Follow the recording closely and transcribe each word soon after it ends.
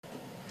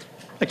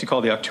I'd like to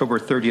call the October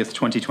 30th,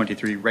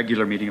 2023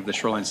 regular meeting of the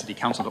Shoreline City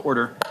Council to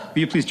order.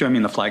 Will you please join me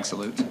in the flag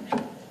salute?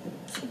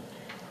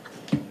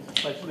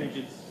 Pledge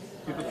allegiance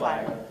to the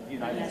flag of the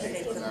United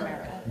States of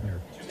America,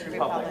 to the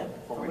republic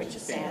for which it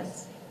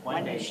stands,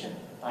 one nation,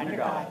 under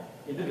God,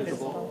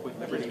 indivisible, with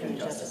liberty and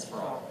justice for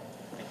all.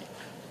 Thank you.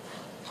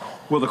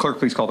 Will the clerk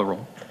please call the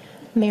roll?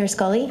 Mayor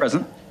Scully.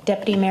 Present.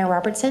 Deputy Mayor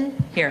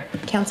Robertson. Here.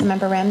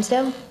 Councilmember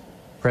Ramsdale.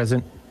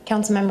 Present.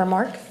 Councilmember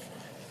Mark.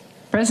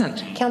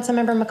 Present.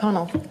 Councilmember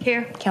McConnell.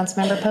 Here.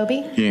 Councilmember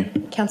Pobey. Here.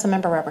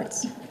 Councilmember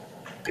Roberts.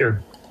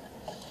 Here.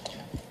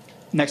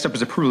 Next up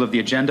is approval of the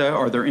agenda.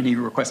 Are there any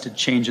requested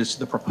changes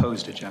to the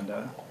proposed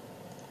agenda?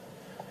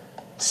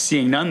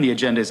 Seeing none, the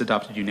agenda is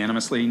adopted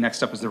unanimously.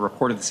 Next up is the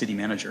report of the city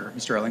manager.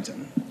 Mr.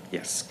 Ellington.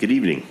 Yes, good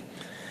evening.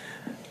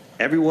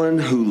 Everyone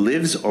who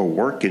lives or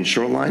works in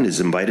Shoreline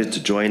is invited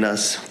to join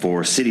us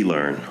for City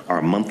Learn,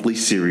 our monthly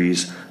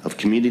series of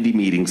community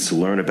meetings to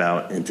learn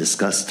about and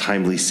discuss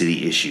timely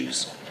city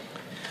issues.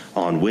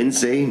 On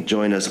Wednesday,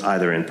 join us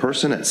either in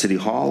person at City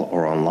Hall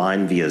or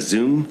online via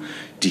Zoom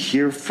to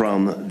hear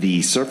from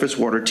the surface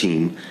water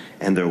team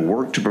and their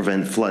work to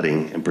prevent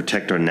flooding and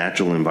protect our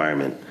natural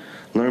environment.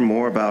 Learn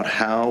more about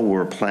how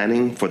we're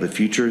planning for the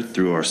future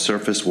through our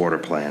surface water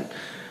plan.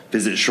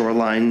 Visit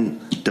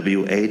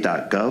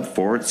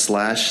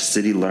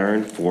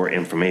shorinewa.gov/citylearn for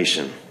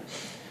information.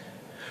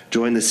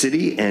 Join the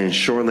city and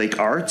Shore Lake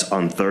Arts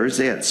on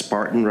Thursday at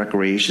Spartan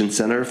Recreation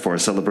Center for a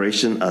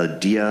celebration of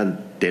Dia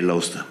de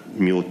los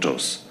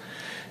Muertos.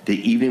 The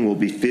evening will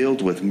be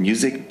filled with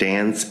music,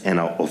 dance, and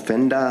an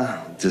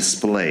ofrenda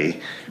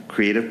display,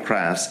 creative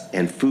crafts,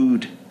 and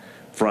food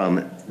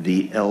from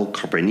the El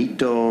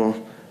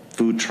Carbonito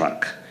food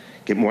truck.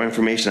 Get more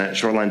information at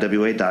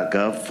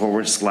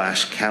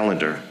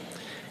shorinewa.gov/calendar.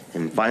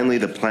 And finally,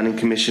 the Planning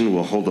Commission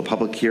will hold a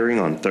public hearing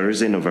on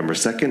Thursday, November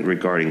 2nd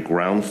regarding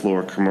ground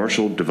floor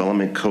commercial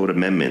development code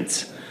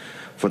amendments.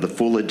 For the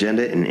full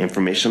agenda and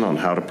information on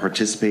how to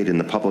participate in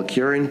the public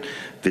hearing,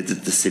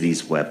 visit the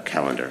city's web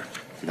calendar.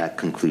 And that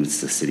concludes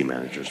the city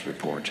manager's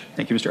report.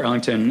 Thank you, Mr.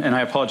 Ellington. And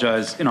I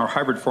apologize, in our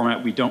hybrid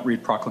format, we don't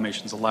read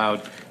proclamations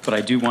aloud, but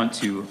I do want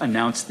to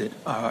announce that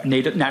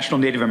National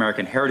Native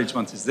American Heritage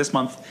Month is this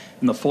month,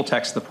 and the full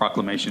text of the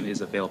proclamation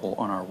is available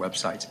on our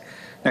website.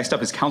 Next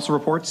up is council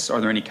reports. Are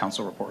there any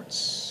council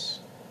reports?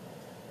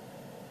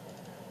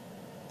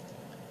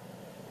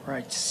 All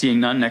right, seeing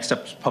none, next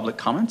up is public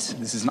comment.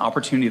 This is an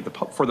opportunity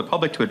for the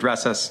public to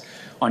address us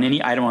on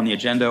any item on the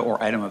agenda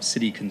or item of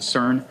city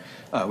concern.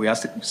 We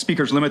ask that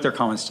speakers limit their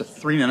comments to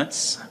 3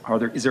 minutes.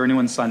 Is there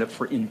anyone signed up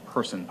for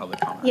in-person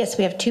public comment? Yes,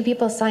 we have 2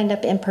 people signed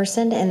up in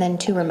person and then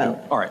 2 remote.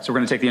 All right, so we're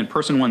going to take the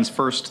in-person ones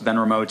first, then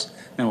remote,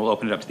 then we'll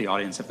open it up to the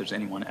audience if there's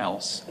anyone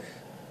else.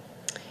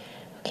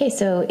 Okay,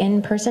 so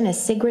in person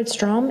is Sigrid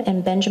Strom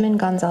and Benjamin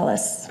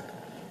Gonzalez.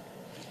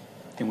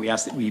 And we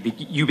ask that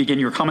you begin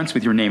your comments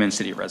with your name and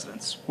city of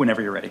residence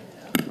whenever you're ready.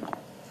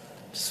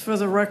 Just for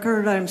the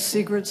record, I'm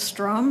Sigrid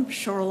Strom,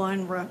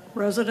 Shoreline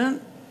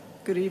resident.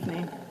 Good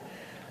evening.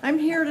 I'm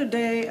here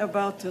today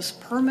about this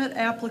permit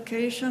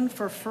application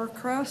for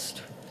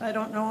Fircrest. I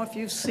don't know if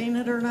you've seen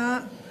it or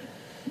not.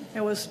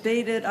 It was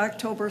dated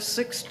October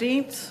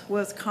 16th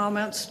with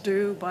comments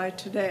due by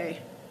today.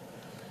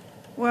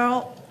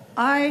 Well,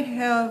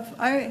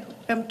 I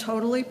am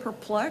totally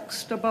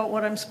perplexed about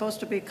what I'm supposed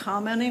to be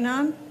commenting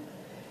on.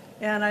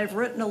 And I've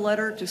written a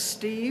letter to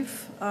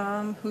Steve,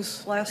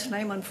 whose last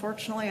name,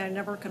 unfortunately, I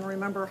never can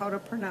remember how to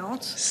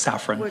pronounce.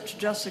 Saffron. Which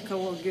Jessica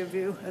will give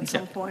you at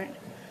some point.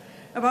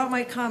 About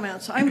my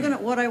comments.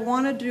 What I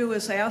want to do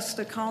is ask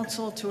the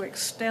council to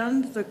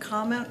extend the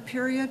comment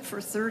period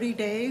for 30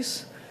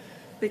 days.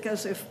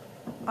 Because if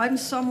I'm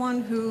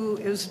someone who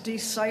is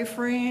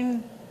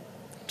deciphering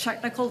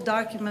technical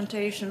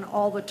documentation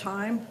all the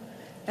time,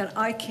 and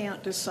I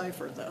can't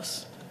decipher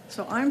this.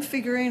 So I'm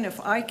figuring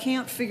if I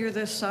can't figure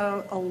this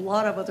out, a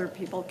lot of other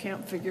people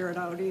can't figure it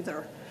out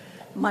either.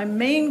 My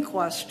main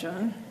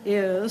question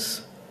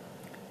is,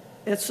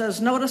 it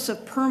says notice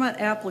of permit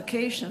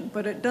application,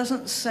 but it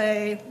doesn't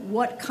say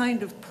what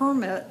kind of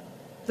permit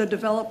the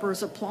developer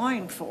is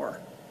applying for.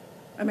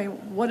 I mean,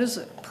 what is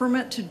it?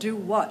 Permit to do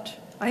what?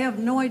 I have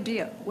no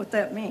idea what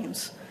that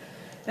means.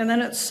 And then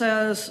it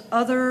says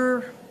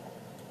other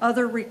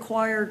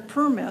required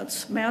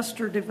permits,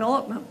 master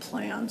development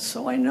plans.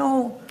 So I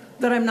know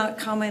that I'm not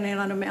commenting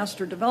on a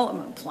master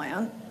development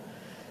plan.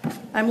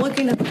 I'm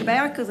looking at the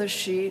back of the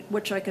sheet,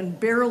 which I can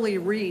barely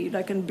read,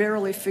 I can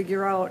barely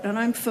figure out, and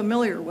I'm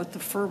familiar with the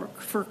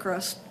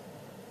Fircrest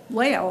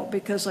layout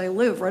because I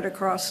live right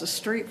across the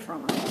street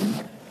from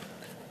it.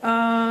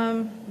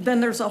 Then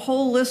there's a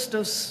whole list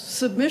of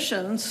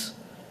submissions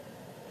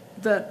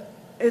that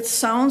it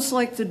sounds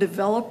like the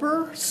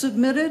developer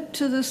submitted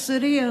to the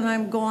city, and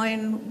I'm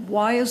going,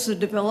 why is the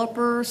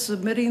developer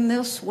submitting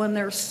this when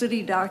there's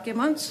city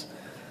documents?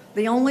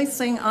 The only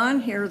thing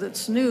on here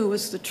that's new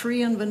is the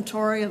tree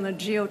inventory and the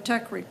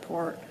geotech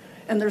report,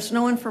 and there's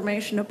no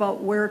information about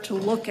where to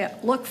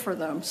look for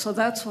them. So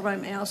that's what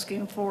I'm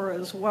asking for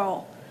as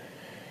well.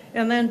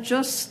 And then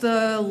just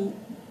the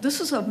this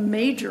is a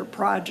major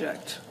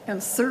project,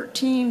 and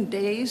 13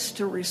 days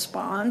to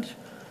respond,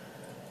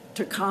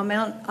 to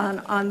comment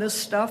on this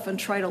stuff and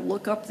try to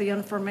look up the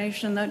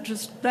information, that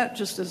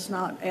just is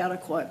not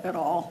adequate at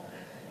all.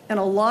 And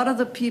a lot of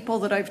the people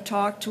that I've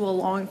talked to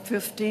along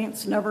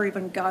 15th never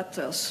even got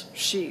this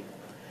sheet.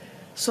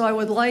 So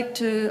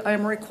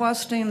I'm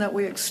requesting that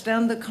we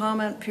extend the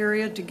comment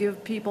period to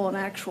give people an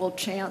actual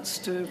chance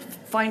to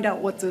find out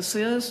what this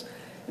is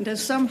and to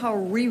somehow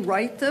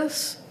rewrite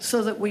this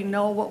so that we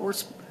know what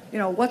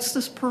what's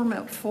this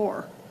permit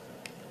for?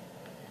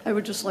 I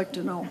would just like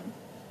to know.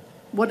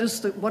 What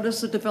is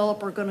the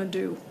developer going to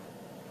do?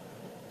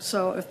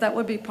 So if that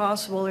would be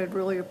possible, I'd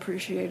really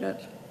appreciate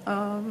it.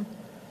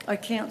 I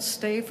can't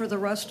stay for the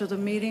rest of the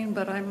meeting,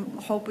 but I'm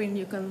hoping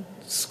you can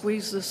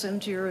squeeze this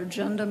into your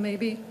agenda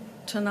maybe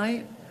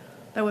tonight.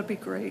 That would be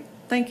great.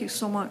 Thank you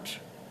so much.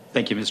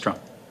 Thank you, Ms. Strong.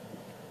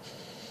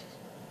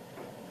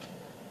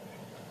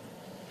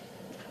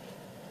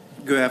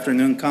 Good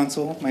afternoon,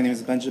 Council. My name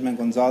is Benjamin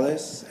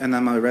Gonzalez, and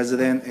I'm a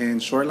resident in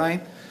Shoreline.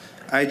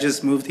 I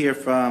just moved here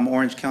from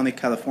Orange County,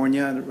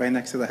 California, right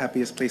next to the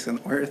happiest place on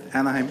earth,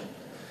 Anaheim.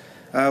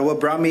 What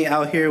brought me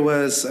out here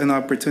was an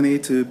opportunity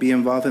to be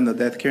involved in the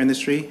death care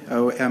industry.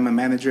 I'm a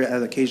manager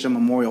at Acacia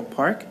Memorial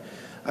Park.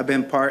 I've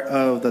been part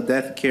of the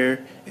death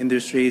care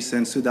industry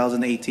since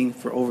 2018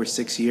 for over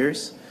 6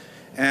 years.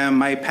 And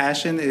my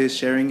passion is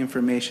sharing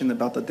information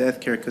about the death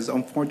care because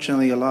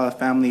unfortunately a lot of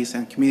families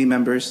and community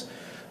members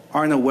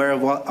aren't aware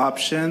of what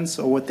options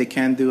or what they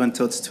can do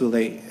until it's too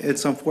late.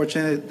 It's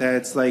unfortunate that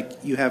it's like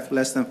you have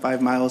less than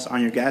 5 miles on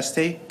your gas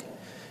tank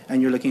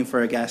and you're looking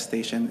for a gas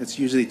station. It's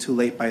usually too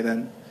late by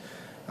then.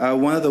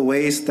 One of the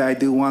ways that I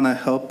do want to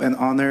help and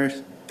honor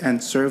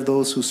and serve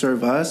those who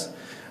serve us,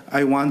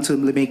 I want to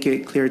make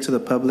it clear to the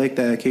public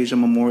that Acacia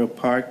Memorial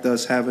Park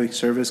does have a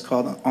service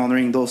called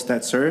Honoring Those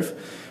That Serve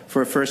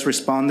for first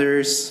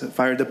responders,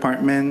 fire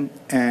department,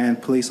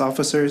 and police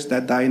officers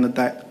that die in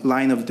the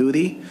line of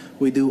duty.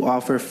 We do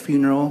offer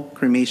funeral,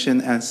 cremation,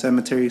 and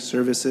cemetery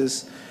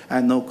services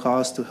at no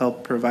cost to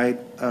help provide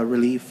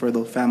relief for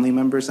the family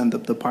members and the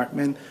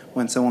department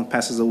when someone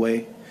passes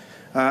away.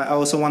 I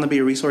also want to be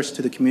a resource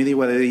to the community,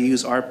 whether they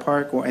use our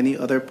park or any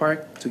other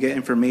park, to get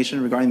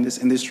information regarding this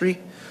industry.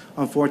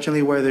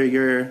 Unfortunately, whether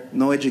you're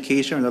no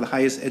education or the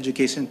highest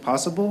education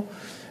possible,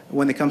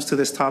 when it comes to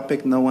this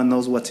topic, no one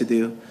knows what to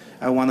do.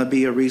 I want to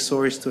be a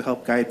resource to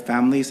help guide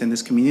families in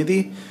this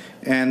community.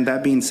 And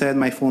that being said,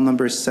 my phone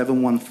number is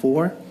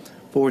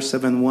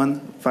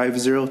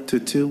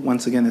 714-471-5022.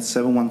 Once again, it's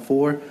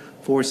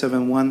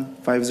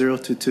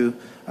 714-471-5022.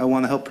 I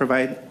want to help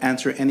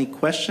answer any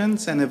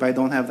questions, and if I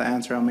don't have the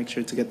answer, I'll make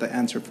sure to get the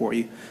answer for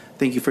you.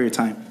 Thank you for your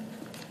time.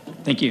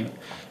 Thank you.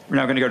 We're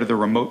now going to go to the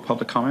remote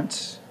public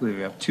comments.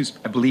 I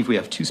believe we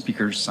have 2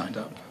 speakers signed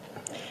up.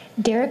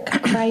 Derek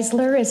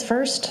Kreisler is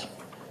first.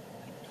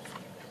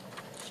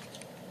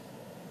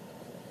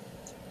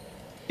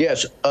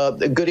 Yes,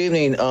 good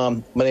evening.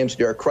 My name is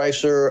Derek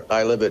Kreisler.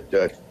 I live at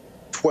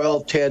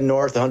 1210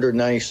 North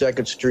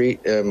 192nd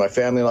Street. My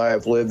family and I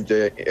have lived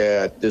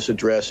at this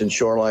address in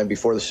Shoreline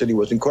before the city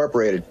was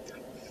incorporated.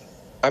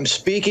 I'm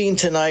speaking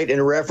tonight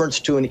in reference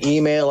to an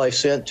email I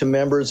sent to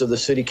members of the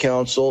city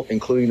council,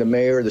 including the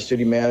mayor, the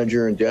city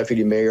manager, and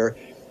deputy mayor.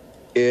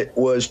 It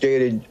was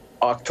dated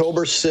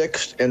October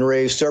 6th and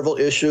raised several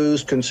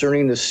issues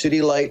concerning the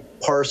City Light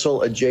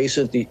parcel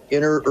adjacent the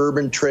Inner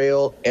Urban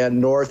Trail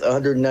and North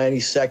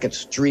 192nd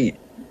Street.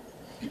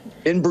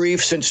 In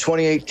brief, since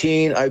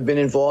 2018, I've been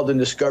involved in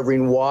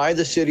discovering why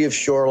the city of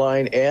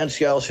Shoreline and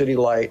Seattle City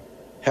Light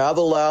have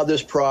allowed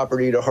this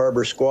property to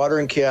harbor squatter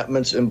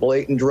encampments and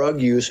blatant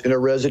drug use in a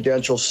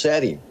residential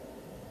setting.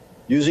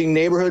 Using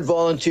neighborhood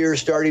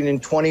volunteers starting in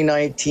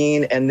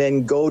 2019 and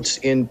then goats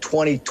in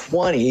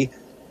 2020,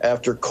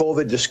 after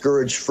COVID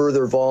discouraged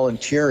further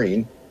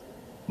volunteering,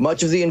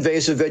 much of the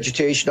invasive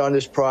vegetation on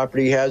this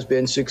property has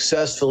been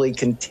successfully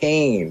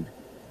contained.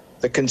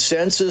 The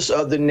consensus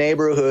of the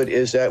neighborhood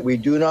is that we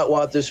do not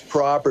want this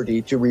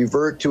property to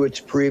revert to its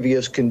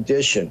previous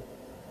condition.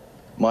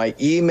 My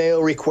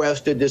email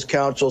requested this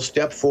council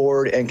step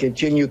forward and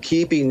continue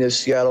keeping this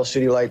Seattle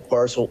City Light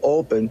parcel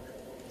open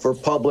for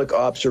public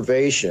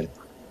observation.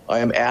 I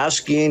am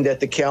asking that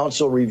the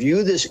council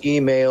review this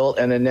email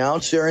and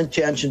announce their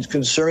intentions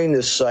concerning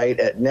this site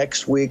at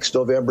next week's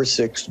November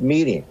 6th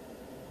meeting.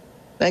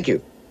 Thank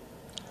you.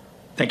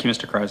 Thank you,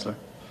 Mr. Kreisler.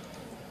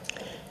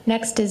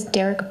 Next is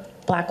Derek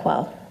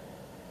Blackwell.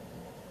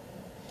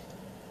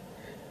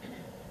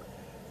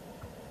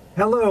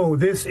 Hello,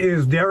 this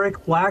is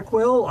Derek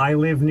Blackwell. I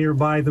live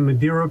nearby the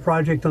Madeira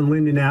project on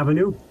Linden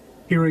Avenue,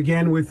 here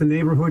again with the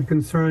neighborhood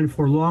concern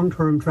for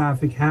long-term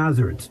traffic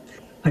hazards.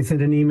 I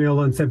sent an email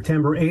on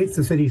September 8th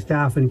to city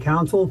staff and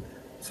council.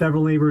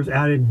 Several neighbors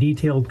added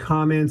detailed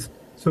comments.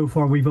 So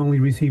far, we've only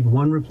received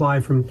one reply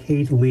from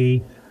Kate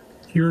Lee.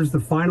 Here's the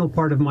final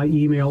part of my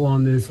email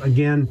on this.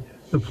 Again,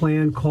 the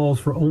plan calls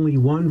for only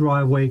one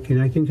driveway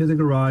connecting to the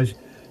garage,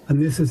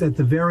 and this is at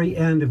the very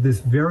end of this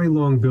very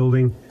long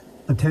building,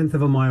 1/10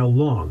 of a mile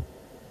long.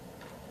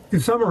 To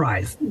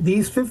summarize,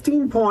 these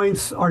 15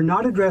 points are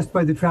not addressed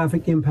by the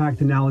traffic impact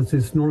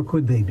analysis, nor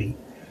could they be.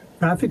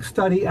 Traffic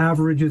study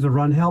averages are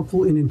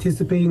unhelpful in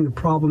anticipating the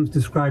problems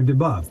described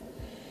above.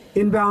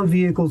 Inbound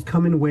vehicles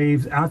come in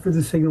waves after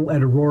the signal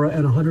at Aurora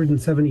and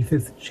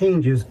 175th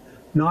changes,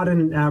 not at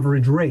an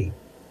average rate.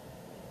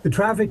 The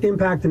traffic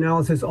impact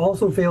analysis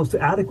also fails to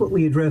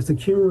adequately address the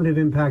cumulative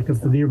impact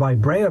of the nearby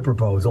Brea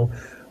proposal,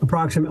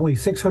 approximately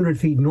 600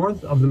 feet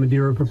north of the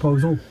Madeira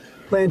proposal,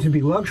 planned to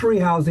be luxury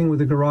housing with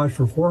a garage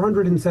for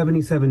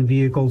 477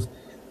 vehicles,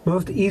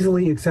 most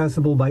easily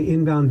accessible by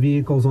inbound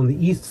vehicles on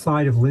the east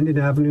side of Linden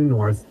Avenue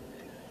North.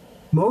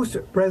 Most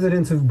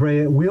residents of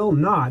Brea will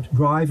not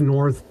drive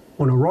north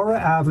on Aurora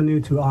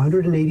Avenue to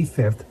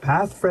 185th,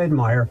 past Fred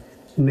Meyer,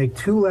 and make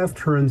 2 left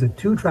turns at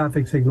 2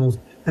 traffic signals,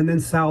 and then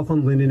south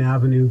on Linden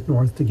Avenue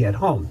North to get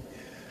home.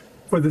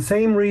 For the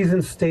same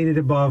reasons stated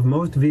above,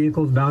 most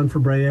vehicles bound for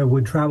Brea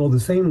would travel the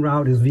same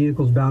route as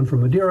vehicles bound for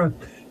Madeira,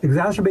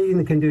 exacerbating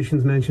the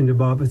conditions mentioned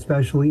above,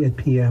 especially at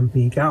PM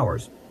peak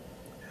hours.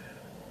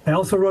 I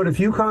also wrote a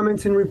few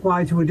comments in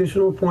reply to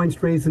additional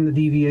points raised in the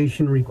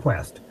deviation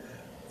request.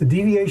 The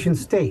deviation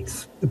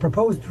states, the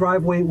proposed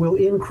driveway will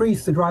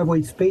increase the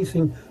driveway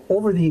spacing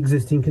over the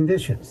existing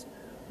conditions.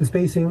 The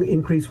spacing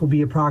increase will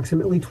be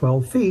approximately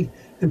 12 feet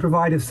and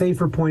provide a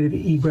safer point of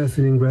egress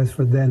and ingress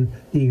than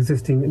the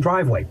existing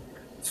driveway.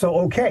 So,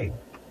 okay,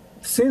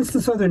 since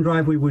the southern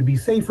driveway would be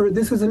safer,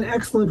 this is an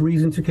excellent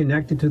reason to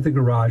connect it to the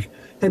garage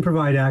and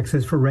provide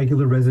access for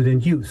regular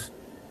resident use.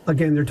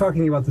 Again, they're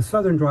talking about the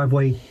southern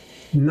driveway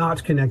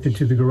not connected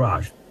to the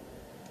garage.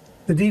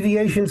 The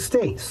deviation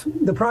states,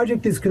 the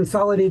project is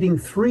consolidating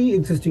 3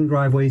 existing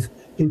driveways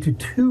into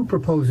 2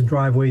 proposed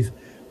driveways,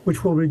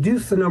 which will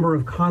reduce the number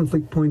of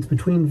conflict points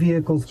between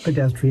vehicles,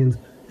 pedestrians,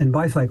 and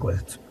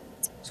bicyclists.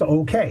 So,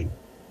 okay,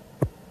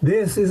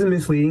 this is a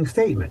misleading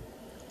statement.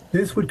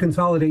 This would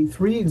consolidate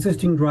 3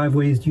 existing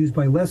driveways used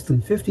by less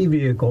than 50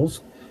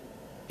 vehicles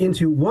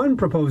into 1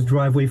 proposed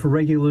driveway for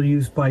regular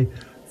use by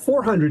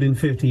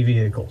 450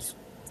 vehicles.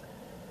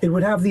 It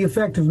would have the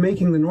effect of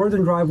making the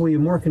northern driveway a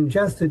more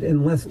congested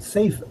and less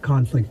safe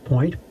conflict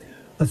point,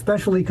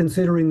 especially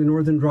considering the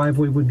northern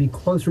driveway would be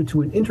closer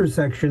to an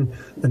intersection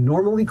than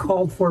normally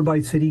called for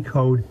by city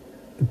code.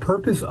 The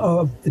purpose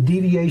of the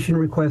deviation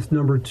request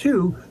number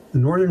 2, the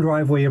northern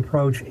driveway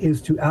approach,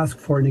 is to ask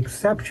for an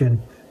exception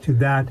to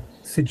that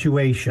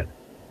situation.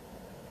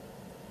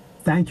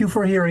 Thank you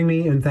for hearing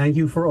me, and thank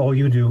you for all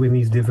you do in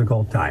these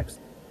difficult times.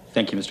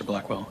 Thank you, Mr.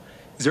 Blackwell.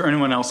 Is there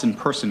anyone else in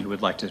person who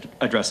would like to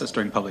address us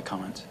during public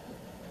comment?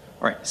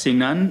 All right, seeing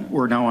none,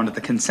 we're now on to the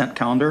consent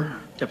calendar.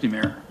 Deputy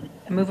Mayor.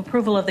 I move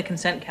approval of the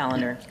consent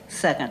calendar.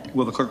 Second.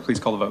 Will the clerk please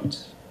call the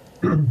votes?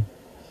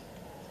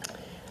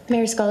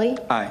 Mayor Scully.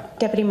 Aye.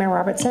 Deputy Mayor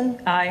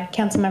Robertson. Aye.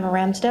 Councilmember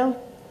Ramsdale.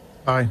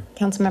 Aye.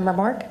 Councilmember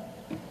Mark.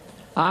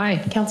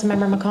 Aye.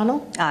 Councilmember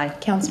McConnell. Aye.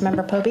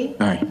 Councilmember Poby.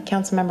 Aye.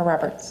 Councilmember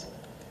Roberts.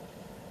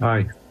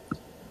 Aye. All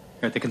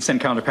right, the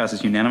consent calendar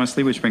passes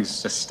unanimously, which brings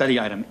us to study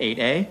item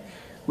 8A,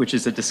 which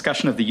is a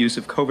discussion of the use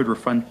of COVID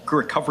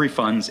recovery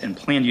funds and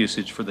planned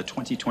usage for the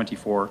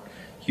 2024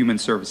 human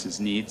services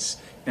needs.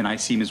 And I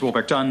see Ms.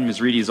 Wilbeck-Dunn,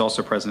 Ms. Reedy is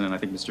also present, and I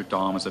think Mr.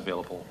 Dahm is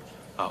available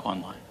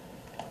online.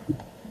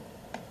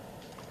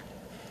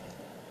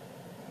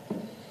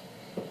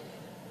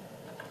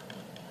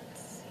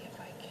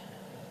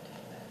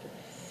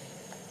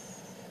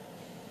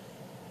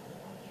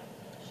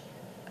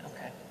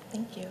 Okay,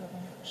 thank you.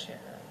 Share.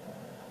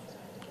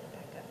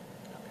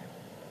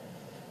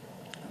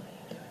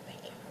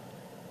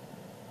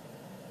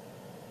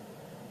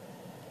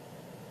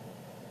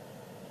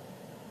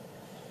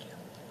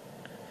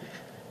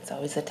 It's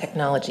always the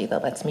technology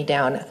that lets me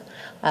down.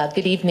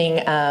 Good evening,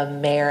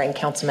 Mayor and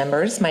council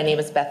members. My name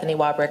is Bethany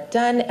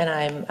Walbrecht-Dunn, and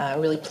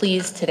I'm really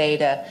pleased today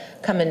to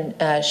come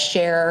and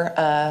share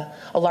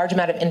a large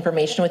amount of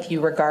information with you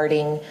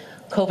regarding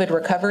COVID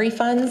recovery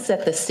funds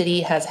that the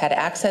city has had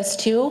access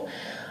to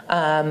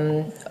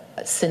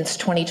since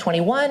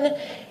 2021.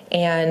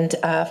 And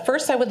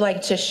first, I would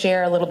like to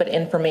share a little bit of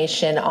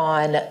information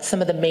on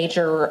some of the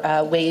major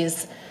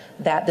ways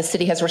that the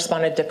city has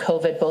responded to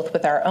COVID, both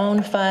with our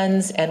own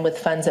funds and with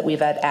funds that we've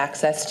had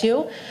access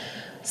to.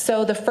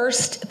 So the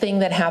first thing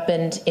that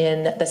happened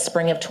in the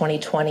spring of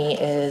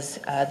 2020 is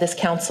this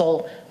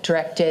council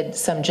directed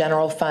some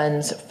general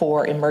funds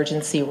for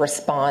emergency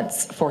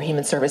response for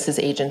human services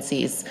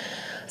agencies.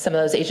 Some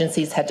of those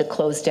agencies had to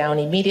close down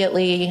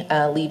immediately,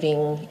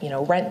 leaving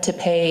rent to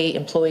pay,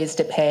 employees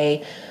to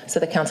pay.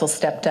 So the council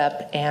stepped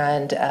up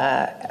and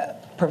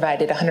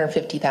provided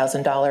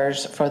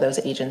 $150,000 for those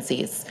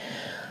agencies.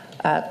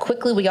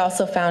 Quickly, we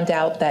also found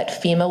out that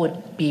FEMA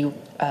would be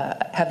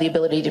have the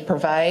ability to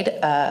provide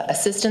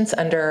assistance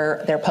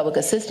under their public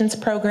assistance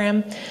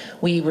program.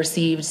 We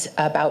received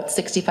about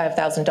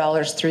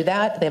 $65,000 through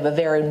that. They have a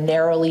very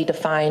narrowly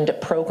defined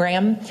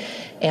program,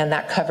 and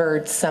that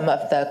covered some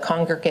of the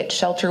congregate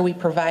shelter we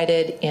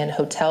provided in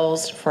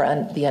hotels for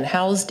the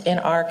unhoused in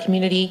our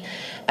community,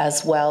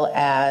 as well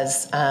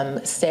as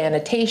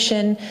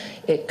sanitation.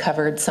 It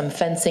covered some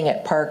fencing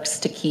at parks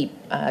to keep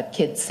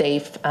kids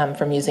safe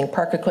from using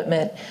park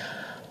equipment,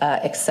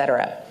 et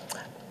cetera.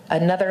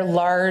 Another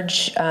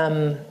large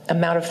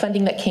amount of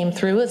funding that came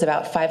through is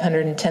about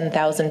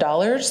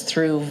 $510,000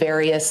 through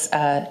various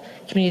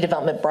community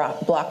development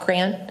block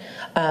grant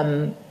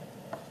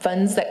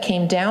funds that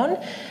came down.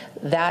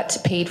 That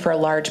paid for a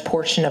large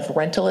portion of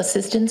rental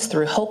assistance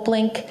through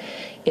HopeLink.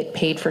 It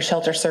paid for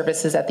shelter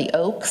services at the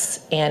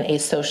Oaks and a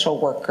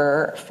social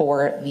worker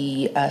for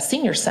the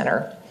senior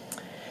center.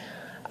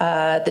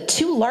 The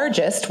two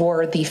largest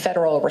were the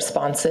federal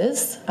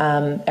responses.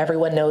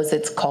 Everyone knows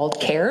it's called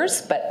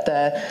CARES, but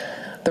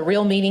the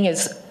real meaning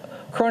is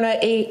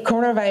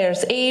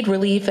Coronavirus Aid,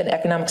 Relief, and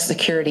Economic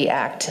Security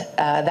Act.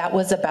 That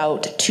was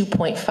about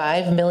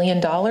 $2.5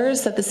 million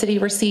that the city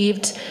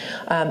received.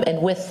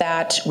 And with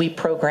that, we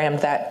programmed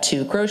that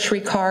to grocery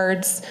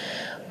cards,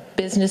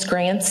 business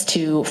grants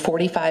to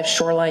 45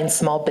 shoreline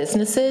small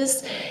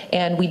businesses,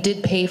 and we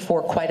did pay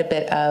for quite a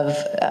bit of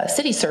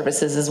city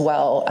services as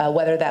well,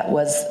 whether that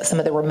was some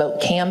of the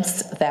remote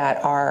camps that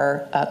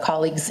our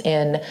colleagues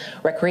in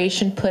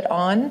recreation put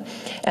on,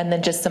 and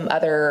then just some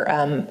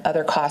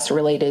other costs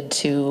related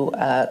to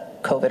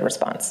COVID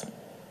response.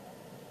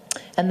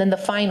 And then the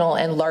final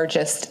and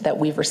largest that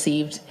we've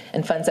received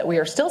and funds that we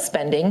are still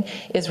spending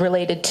is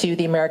related to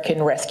the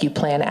American Rescue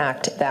Plan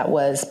Act that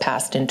was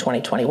passed in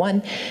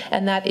 2021.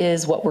 And that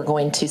is what we're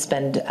going to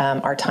spend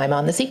our time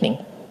on this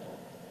evening.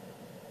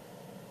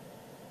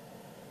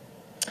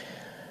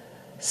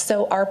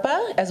 So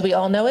ARPA, as we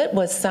all know it,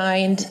 was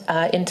signed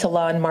into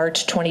law in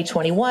March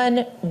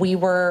 2021. We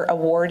were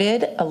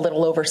awarded a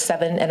little over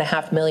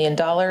 $7.5 million.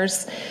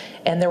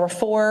 And there were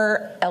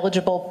 4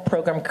 eligible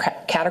program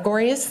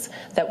categories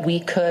that we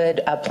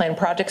could plan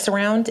projects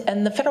around.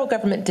 And the federal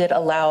government did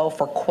allow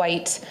for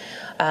quite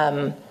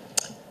a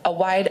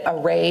wide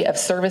array of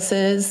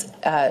services,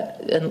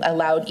 and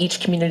allowed each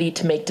community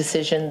to make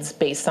decisions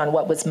based on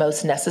what was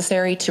most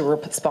necessary to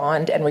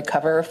respond and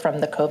recover from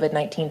the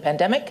COVID-19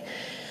 pandemic.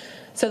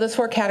 So those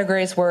 4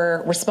 categories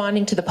were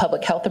responding to the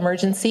public health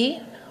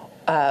emergency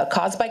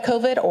caused by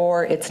COVID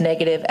or its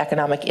negative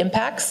economic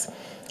impacts,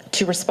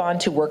 to respond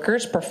to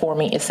workers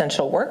performing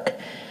essential work,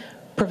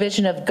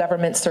 provision of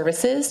government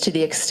services to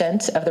the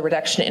extent of the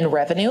reduction in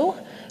revenue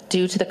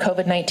due to the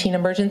COVID-19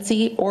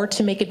 emergency, or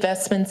to make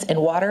investments in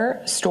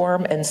water,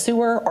 storm and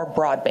sewer, or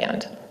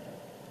broadband.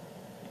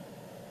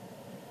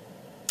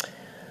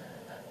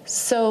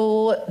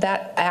 So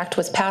that act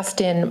was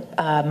passed in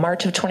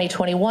March of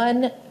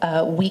 2021.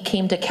 We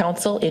came to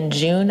council in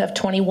June of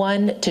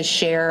 21 to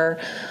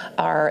share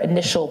our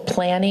initial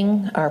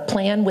plan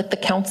with the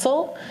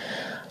council.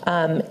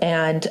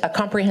 And a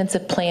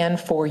comprehensive plan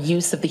for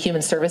use of the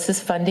human services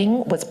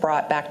funding was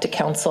brought back to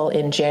council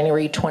in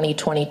January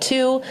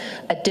 2022.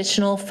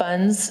 Additional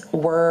funds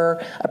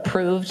were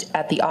approved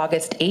at the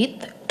August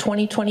 8th,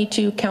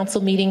 2022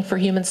 council meeting for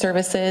human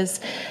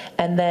services.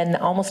 And then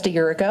almost a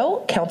year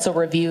ago, council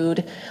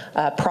reviewed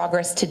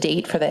progress to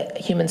date for the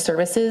human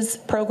services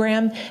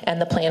program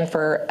and the plan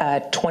for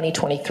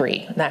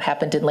 2023. And that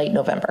happened in late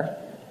November.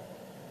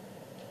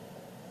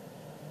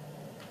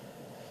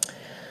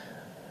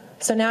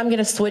 So now I'm going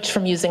to switch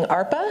from using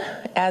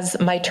ARPA as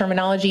my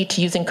terminology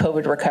to using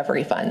COVID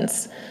recovery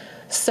funds.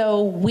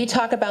 So we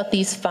talk about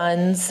these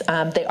funds.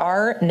 They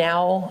are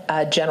now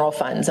general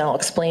funds, and I'll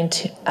explain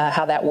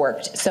how that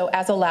worked. So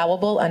as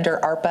allowable under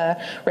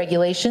ARPA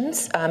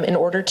regulations, in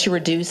order to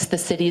reduce the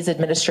city's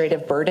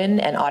administrative burden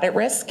and audit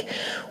risk,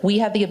 we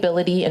had the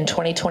ability in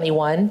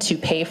 2021 to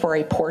pay for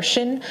a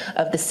portion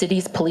of the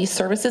city's police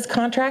services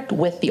contract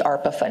with the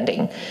ARPA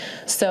funding.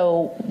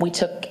 So we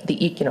took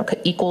the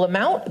equal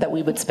amount that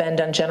we would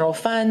spend on general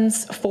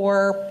funds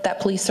for that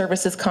police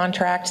services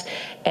contract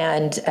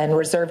and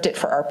reserved it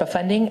for ARPA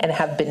funding, and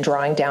have been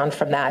drawing down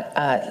from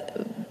that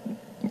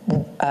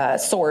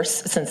source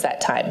since that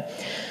time.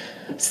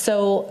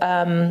 So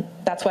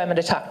that's why I'm going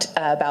to talk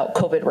about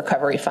COVID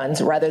recovery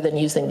funds rather than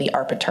using the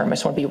ARPA term. I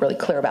just want to be really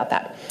clear about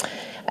that.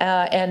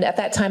 And at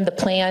that time, the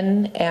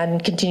plan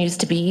and continues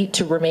to be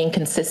to remain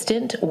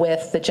consistent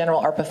with the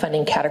general ARPA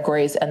funding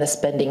categories and the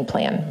spending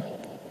plan.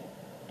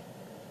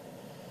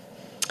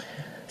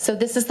 So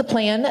this is the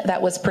plan that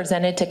was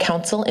presented to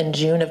council in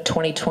June of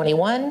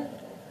 2021.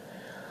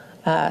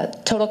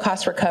 Total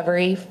cost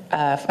recovery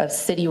of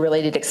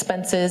city-related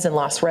expenses and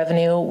lost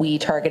revenue, we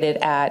targeted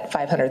at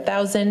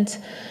 $500,000.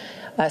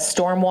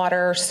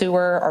 Stormwater,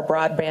 sewer, or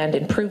broadband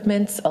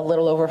improvements, a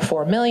little over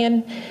 $4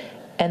 million.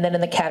 And then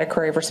in the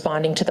category of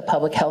responding to the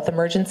public health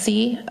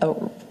emergency,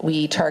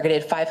 we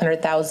targeted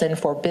 $500,000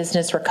 for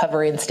business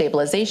recovery and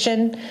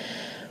stabilization,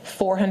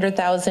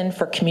 $400,000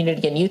 for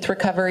community and youth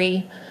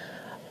recovery,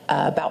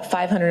 about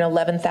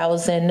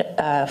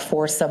 $511,000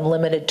 for some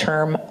limited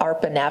term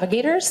ARPA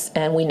navigators,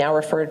 and we now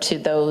refer to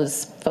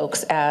those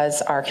folks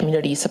as our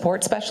community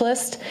support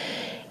specialists.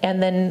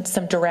 And then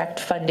some direct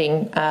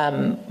funding,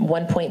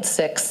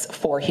 1.6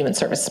 for human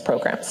services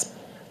programs.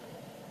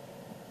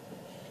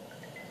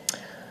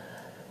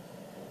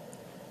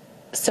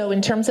 So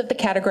in terms of the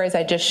categories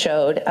I just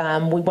showed,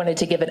 we wanted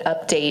to give an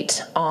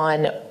update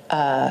on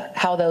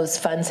how those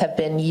funds have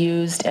been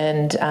used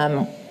and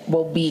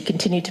will be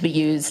continue to be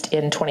used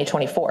in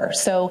 2024.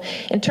 So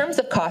in terms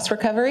of cost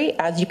recovery,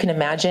 as you can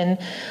imagine,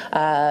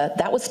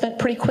 that was spent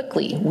pretty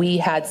quickly. We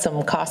had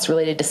some costs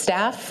related to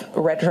staff,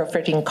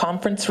 retrofitting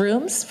conference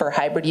rooms for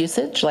hybrid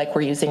usage like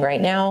we're using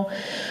right now,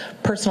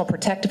 personal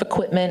protective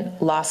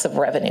equipment, loss of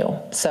revenue.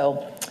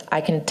 So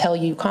I can tell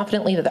you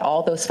confidently that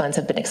all those funds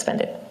have been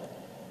expended.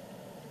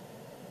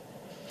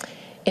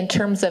 In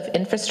terms of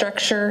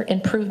infrastructure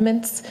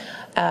improvements,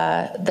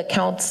 the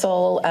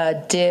council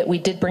we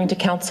did bring to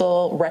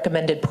council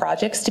recommended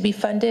projects to be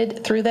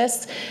funded through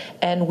this,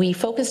 and we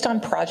focused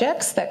on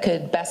projects that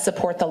could best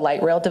support the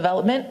light rail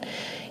development.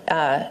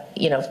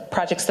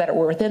 Projects that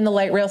were within the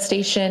light rail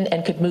station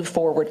and could move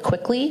forward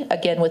quickly,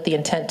 again with the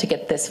intent to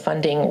get this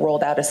funding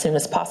rolled out as soon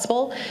as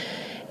possible.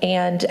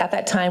 And at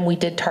that time, we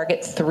did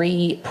target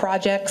 3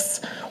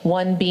 projects,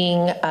 one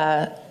being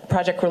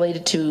project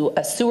related to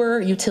a sewer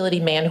utility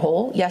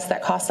manhole. Yes,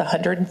 that costs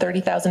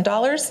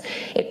 $130,000.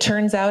 It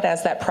turns out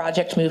as that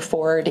project moved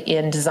forward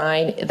in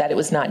design that it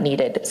was not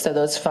needed. So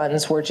those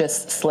funds were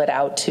just slid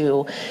out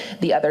to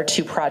the other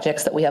 2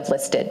 projects that we have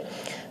listed.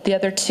 The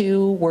other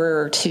 2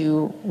 were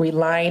to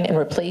reline and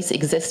replace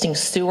existing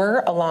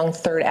sewer along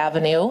 3rd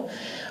Avenue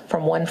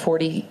from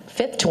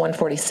 145th to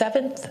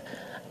 147th,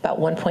 about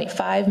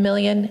 $1.5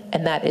 million,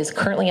 and that is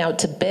currently out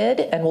to bid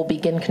and will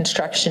begin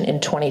construction in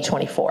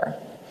 2024.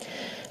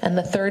 And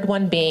the third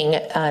one being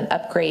an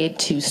upgrade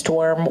to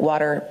storm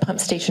water pump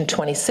station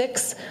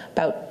 26,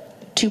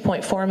 about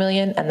 $2.4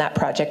 million, and that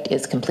project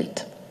is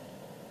complete.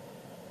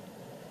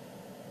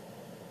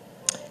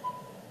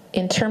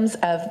 In terms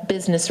of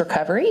business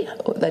recovery,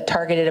 the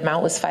targeted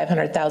amount was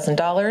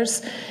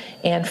 $500,000.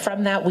 And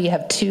from that, we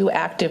have 2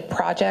 active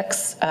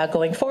projects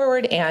going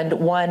forward and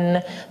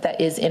 1 that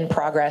is in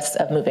progress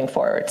of moving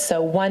forward.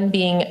 So one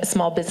being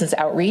small business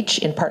outreach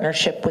in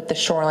partnership with the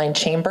Shoreline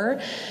Chamber.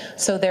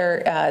 So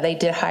they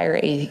did hire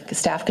a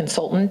staff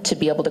consultant to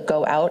be able to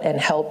go out and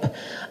help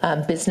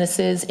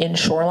businesses in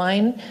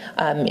Shoreline,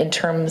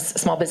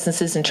 small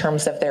businesses in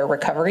terms of their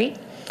recovery.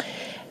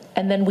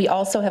 And then we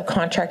also have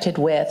contracted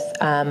with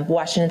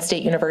Washington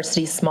State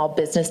University Small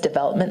Business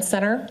Development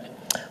Center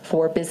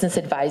for business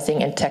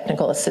advising and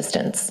technical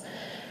assistance.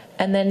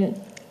 And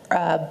then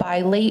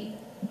by late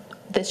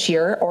this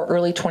year or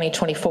early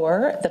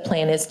 2024, the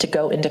plan is to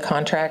go into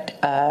contract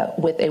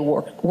with a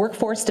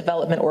workforce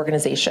development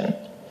organization.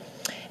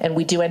 And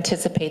we do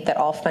anticipate that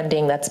all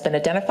funding that's been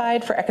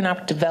identified for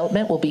economic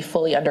development will be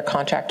fully under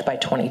contract by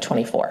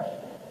 2024.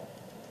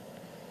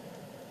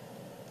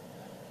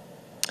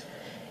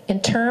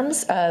 In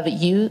terms of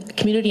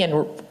community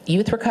and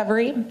youth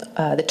recovery,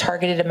 the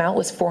targeted amount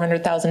was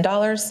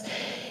 $400,000.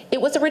 It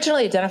was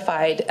originally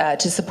identified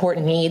to support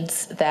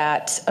needs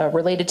that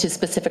related to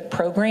specific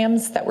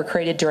programs that were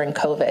created during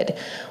COVID.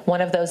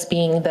 One of those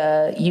being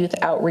the Youth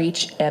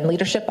Outreach and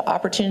Leadership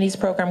Opportunities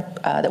Program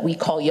that we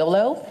call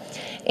YOLO,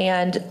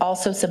 and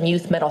also some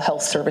youth mental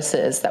health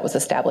services that was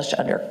established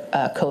under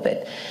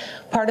COVID.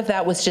 Part of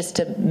that was just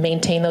to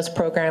maintain those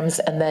programs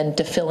and then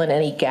to fill in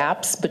any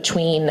gaps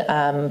between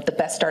the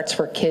Best Starts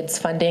for Kids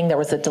funding. There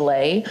was a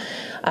delay.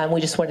 We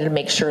just wanted to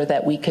make sure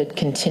that we could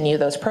continue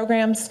those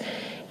programs.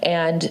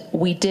 And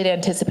we did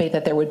anticipate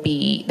that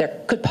there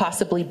could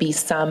possibly be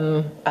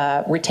some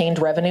retained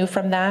revenue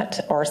from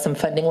that or some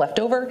funding left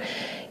over.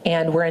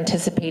 And we're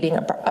anticipating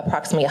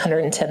approximately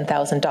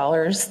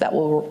 $110,000 that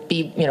will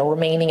be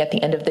remaining at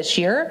the end of this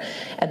year.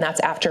 And that's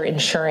after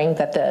ensuring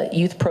that the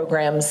youth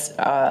programs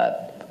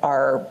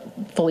are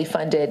fully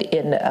funded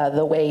in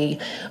the way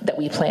that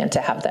we plan to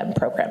have them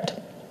programmed.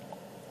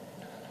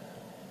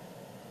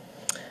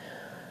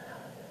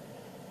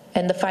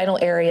 And the final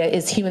area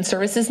is human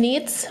services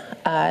needs,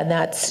 and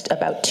that's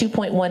about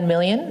 $2.1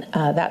 million.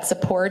 That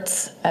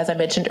supports, as I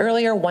mentioned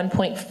earlier,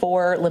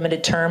 1.4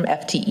 limited term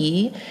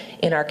FTE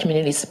in our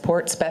community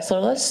support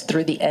specialists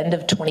through the end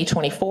of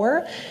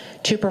 2024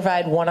 to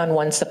provide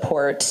one-on-one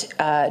support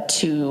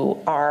to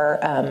our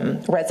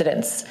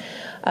residents.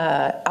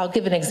 I'll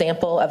give an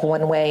example of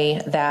one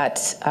way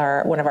that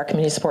one of our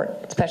community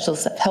support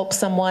specialists helped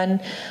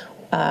someone.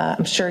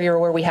 I'm sure you're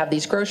aware we have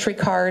these grocery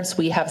cards.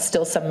 We have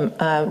still some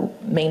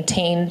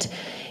maintained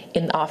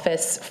in the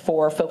office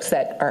for folks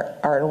that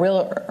are in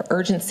real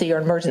urgency or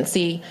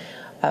emergency.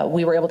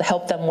 We were able to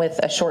help them with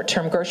a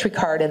short-term grocery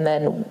card, and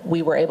then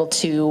we were able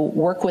to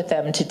work with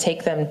them to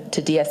take them to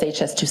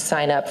DSHS to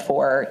sign up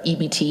for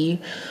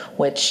EBT,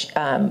 which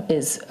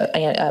is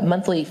a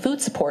monthly food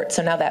support.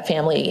 So now that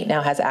family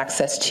now has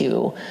access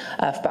to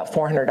about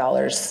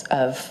 $400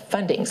 of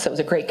funding. So it was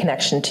a great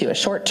connection to a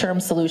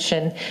short-term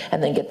solution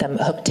and then get them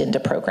hooked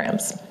into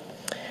programs.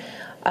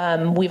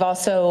 We've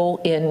also,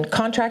 in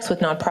contracts with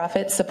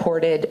nonprofits,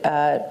 supported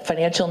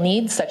financial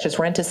needs such as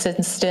rent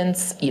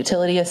assistance,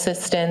 utility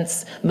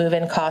assistance,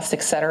 move-in costs,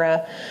 et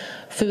cetera,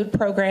 food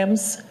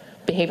programs,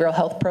 behavioral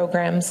health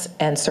programs,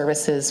 and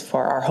services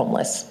for our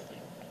homeless.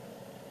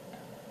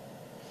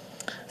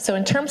 So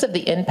in terms of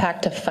the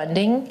impact of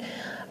funding,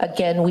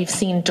 again, we've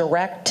seen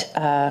direct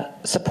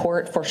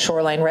support for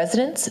Shoreline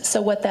residents.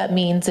 So what that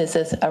means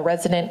is a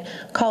resident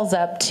calls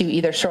up to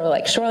either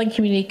Shoreline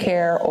Community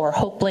Care or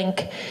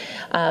HopeLink,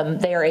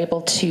 they are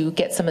able to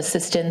get some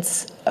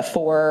assistance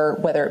for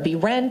whether it be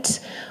rent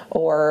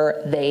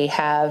or they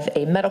have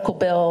a medical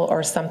bill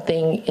or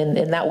something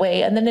in that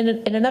way. And then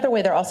in another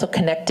way, they're also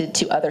connected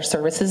to other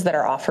services that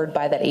are offered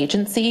by that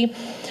agency.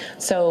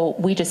 So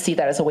we just see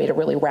that as a way to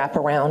really wrap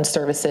around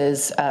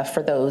services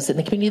for those in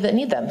the community that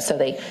need them. So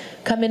they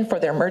come in for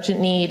their emergent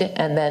need,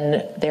 and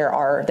then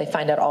they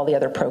find out all the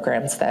other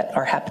programs that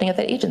are happening at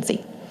that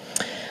agency.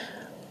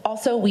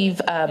 Also, we've,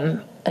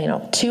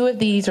 2 of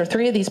these or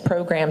 3 of these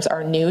programs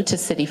are new to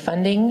city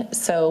funding.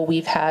 So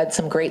we've had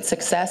some great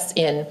success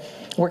in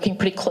working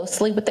pretty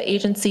closely with the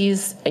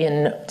agencies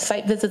in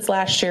site visits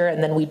last year,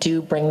 and then we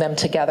do bring them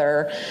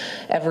together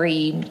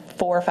every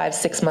 4, 5,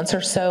 6 months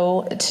or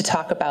so to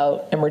talk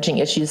about emerging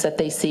issues that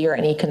they see or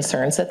any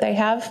concerns that they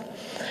have.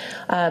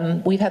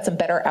 We've had some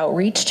better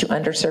outreach to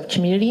underserved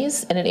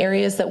communities and in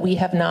areas that we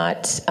have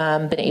not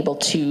been able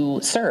to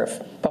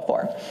serve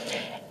before.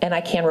 And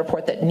I can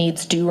report that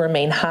needs do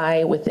remain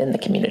high within the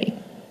community.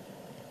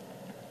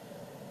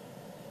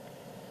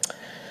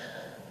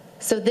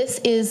 So this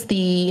is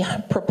the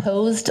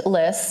proposed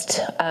list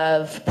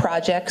of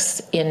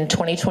projects in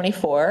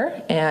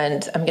 2024,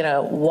 and I'm going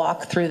to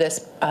walk through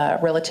this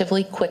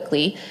relatively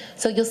quickly.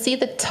 So you'll see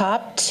the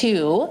top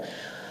 2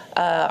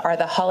 are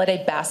the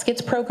Holiday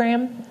Baskets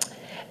program.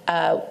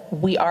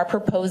 We are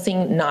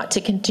proposing not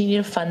to continue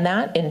to fund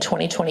that in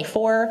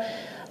 2024.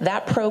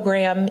 That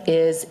program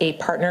is a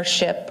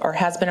partnership, or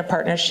has been a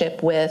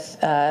partnership, with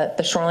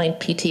the Shoreline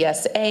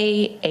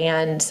PTSA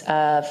and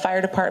Fire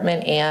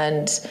Department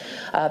and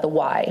the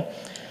Y.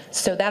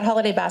 So that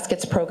Holiday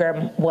Baskets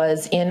program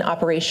was in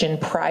operation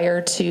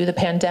prior to the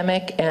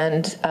pandemic,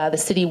 and the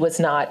city was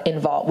not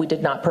involved. We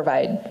did not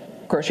provide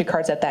grocery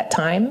cards at that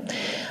time.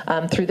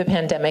 Through the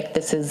pandemic,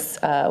 this is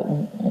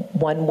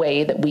one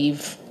way that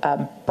we've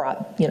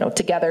brought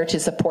together to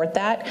support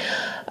that.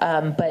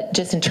 But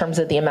just in terms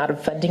of the amount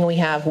of funding we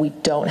have, we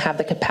don't have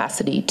the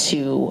capacity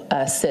to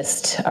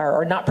assist,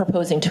 or not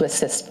proposing to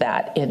assist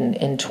that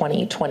in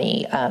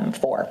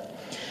 2024.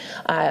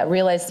 I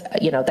realize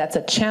that's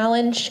a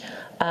challenge.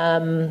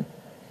 But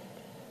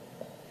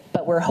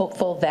we're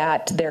hopeful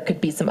that there could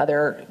be some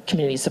other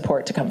community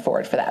support to come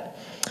forward for that.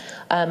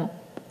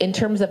 In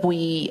terms of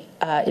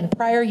in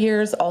prior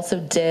years,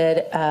 also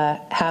did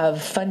have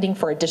funding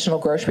for additional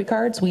grocery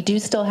cards. We do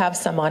still have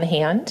some on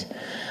hand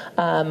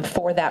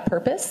for that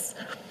purpose.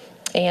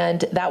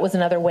 And that was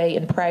another way.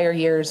 In prior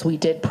years, we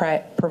did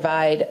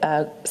provide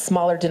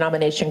smaller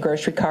denomination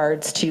grocery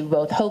cards to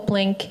both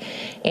HopeLink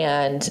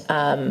and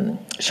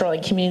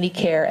Shoreline Community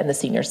Care and the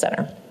Senior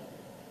Center.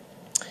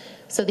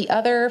 So the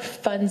other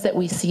funds that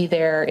we see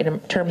there in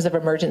terms of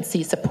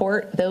emergency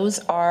support, those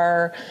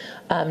are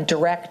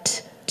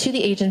direct to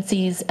the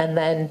agencies and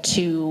then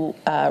to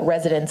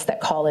residents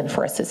that call in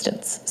for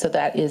assistance. So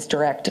that is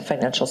direct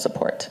financial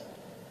support.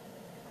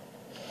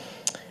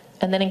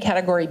 And then in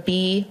category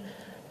B,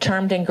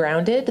 Charmed and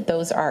Grounded,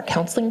 those are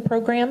counseling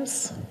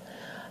programs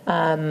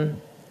that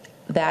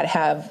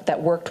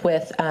worked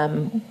with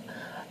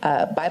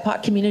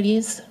BIPOC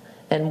communities,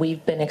 and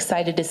we've been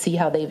excited to see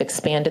how they've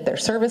expanded their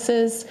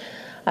services.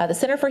 The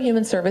Center for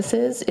Human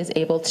Services is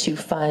able to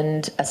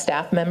fund a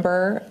staff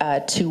member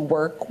to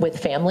work with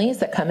families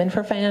that come in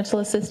for financial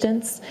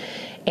assistance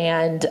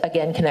and,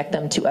 again, connect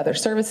them to other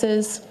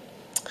services.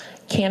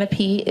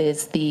 Canopy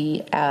is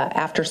the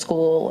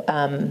after-school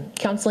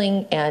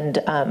counseling and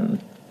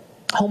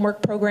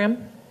homework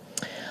program.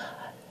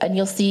 And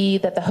you'll see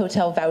that the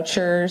hotel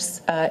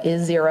vouchers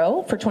is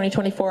 0 for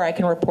 2024. I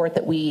can report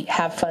that we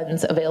have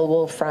funds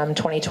available from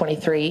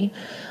 2023.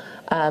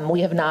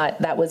 We have not,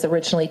 that was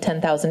originally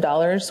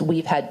 $10,000.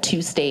 We've had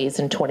 2 stays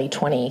in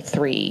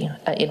 2023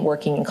 in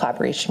working in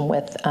collaboration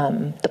with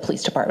the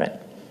police department.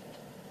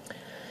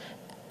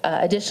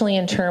 Additionally,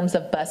 in terms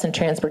of bus and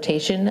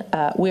transportation,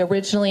 we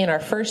originally, in our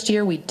first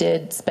year, we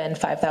did spend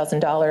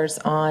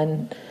 $5,000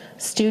 on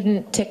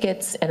student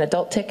tickets and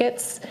adult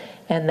tickets.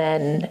 And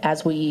then,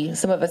 as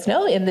some of us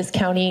know, in this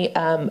county,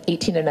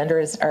 18 and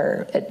under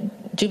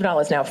juvenile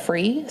is now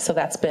free. So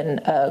that's been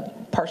a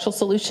partial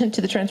solution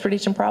to the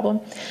transportation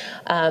problem.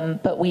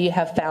 But we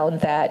have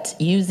found that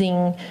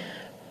using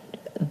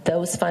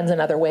those funds in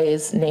other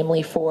ways,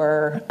 namely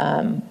for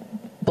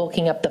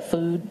bulking up the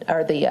food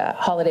or the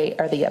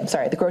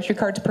the grocery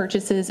cards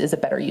purchases, is a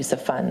better use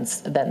of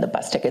funds than the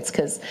bus tickets,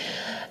 because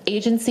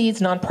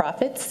agencies,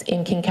 nonprofits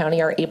in King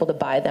County are able to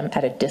buy them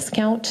at a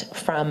discount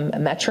from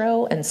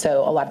Metro, and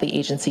so a lot of the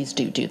agencies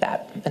do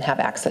that and have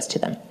access to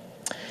them.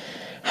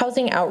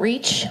 Housing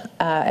outreach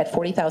at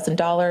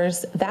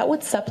 $40,000, that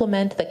would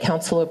supplement the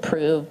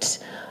council-approved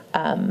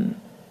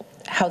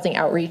housing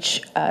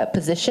outreach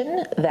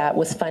position that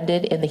was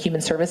funded in the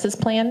Human Services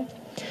Plan.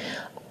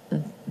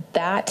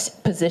 That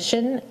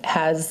position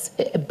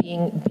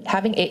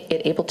having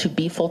it able to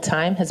be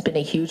full-time has been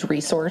a huge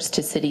resource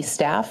to city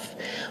staff,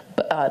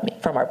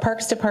 from our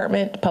Parks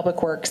Department,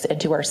 Public Works, and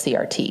to our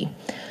CRT.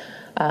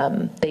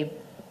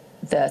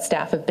 The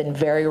staff have been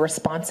very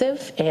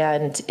responsive,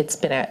 and it's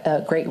been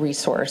a great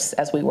resource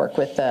as we work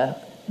with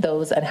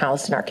those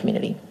unhoused in our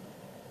community.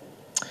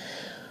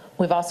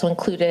 We've also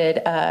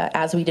included,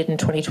 as we did in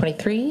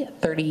 2023,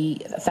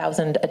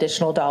 $30,000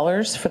 additional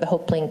dollars for the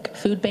HopeLink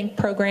Food Bank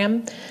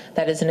program.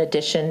 That is in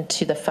addition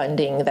to the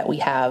funding that we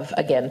have,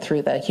 again,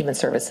 through the Human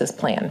Services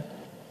Plan.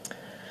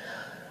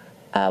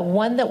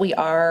 One that we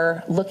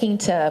are looking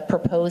to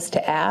propose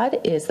to add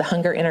is the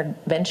Hunger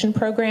Intervention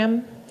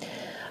Program.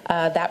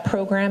 That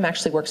program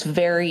actually works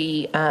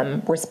very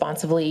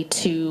responsively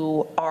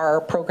to our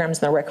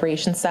programs on the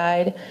recreation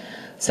side.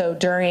 So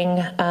during,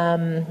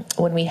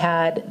 when we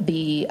had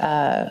the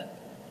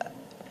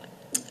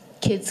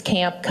kids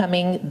camp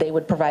coming, they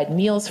would provide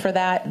meals for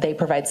that. They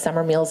provide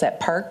summer meals at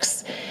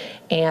parks,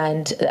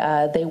 and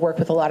they work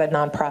with a lot of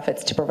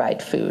nonprofits to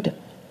provide food.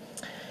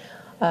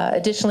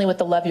 Additionally, with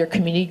the Love Your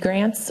Community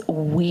grants,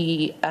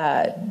 we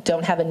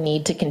don't have a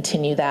need to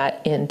continue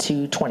that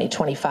into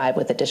 2025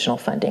 with additional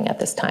funding at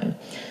this time.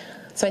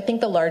 So I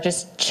think the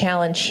largest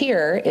challenge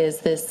here is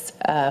this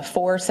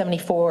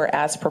 474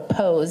 as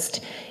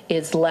proposed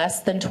is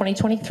less than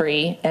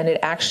 2023, and it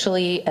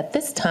actually at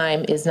this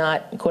time is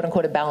not quote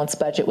unquote a balanced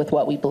budget with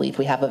what we believe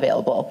we have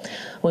available.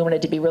 We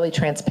wanted to be really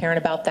transparent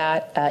about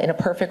that. In a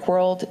perfect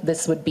world,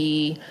 this would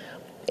be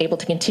able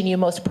to continue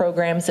most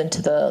programs into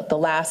the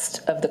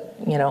last of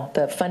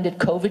the funded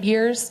COVID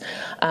years,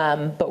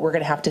 but we're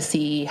going to have to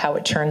see how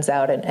it turns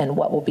out and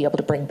what we'll be able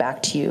to bring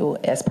back to you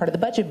as part of the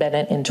budget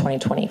amendment in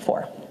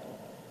 2024.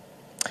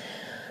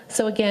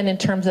 So again, in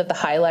terms of the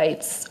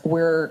highlights,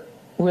 we're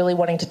really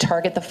wanting to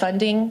target the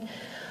funding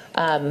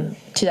to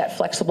that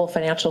flexible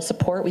financial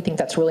support. We think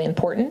that's really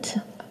important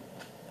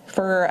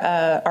for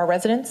our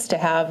residents to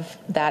have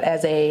that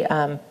as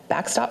a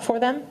backstop for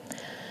them.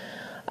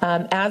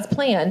 As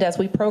planned, as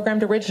we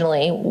programmed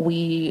originally,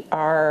 we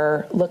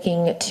are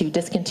looking to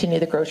discontinue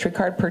the grocery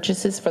card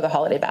purchases for the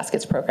Holiday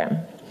Baskets program.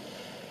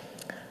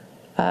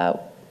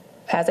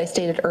 As I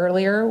stated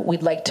earlier,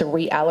 we'd like to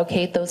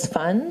reallocate those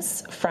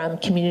funds from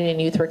community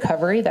and youth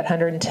recovery, that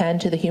 110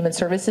 to the human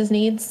services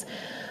needs.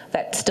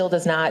 That still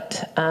does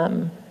not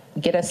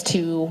get us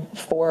to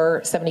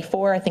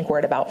 474. I think we're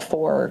at about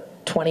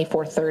 420,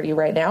 430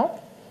 right now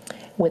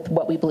with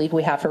what we believe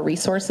we have for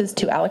resources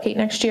to allocate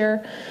next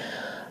year.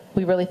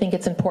 We really think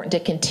it's important to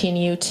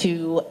continue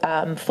to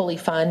fully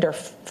fund or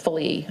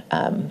fully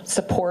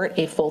support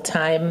a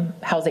full-time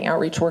housing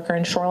outreach worker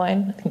in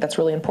Shoreline. I think that's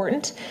really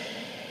important.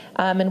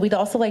 And we'd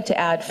also like to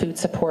add food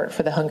support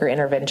for the Hunger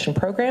Intervention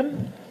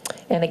Program.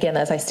 And again,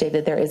 as I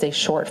stated, there is a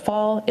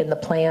shortfall in the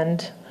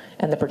planned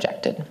and the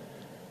projected.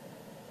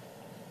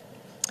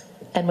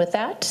 And with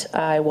that,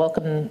 I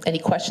welcome any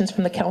questions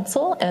from the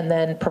council and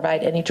then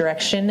provide any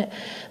direction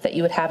that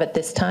you would have at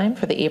this time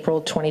for the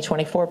April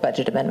 2024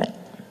 budget amendment.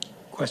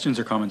 Questions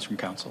or comments from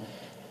council?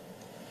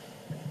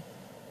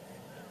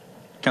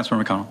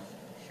 Councilmember McConnell.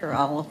 Sure,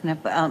 I'll open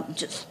up.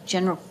 Just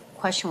general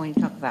question when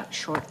you talk about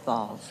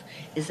shortfalls.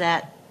 Is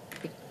that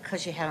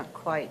because you haven't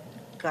quite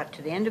got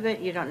to the end of it?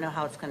 You don't know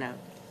how it's going to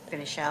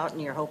finish out,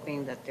 and you're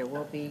hoping that there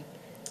will be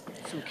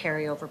some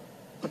carryover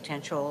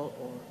potential,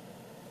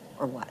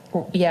 or what?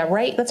 Yeah,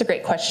 right. That's a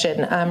great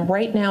question.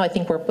 Right now, I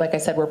think like I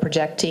said, we're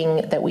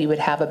projecting that we would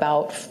have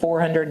about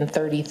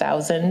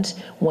 430,000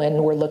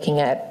 when we're looking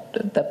at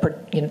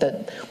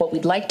what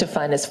we'd like to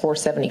fund is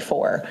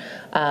 474.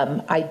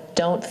 I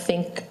don't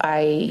think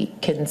I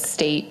can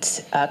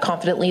state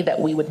confidently that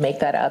we would make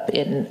that up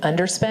in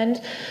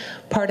underspend.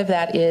 Part of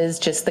that is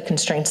just the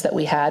constraints that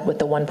we had with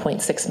the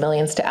 1.6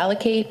 million to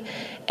allocate.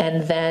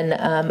 And then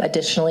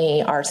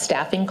additionally, our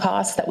staffing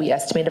costs that we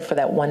estimated for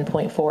that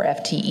 1.4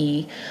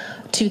 FTE.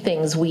 Two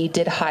things, we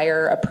did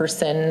hire a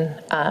person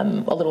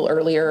a little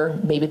earlier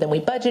maybe than we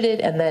budgeted.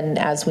 And then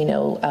as we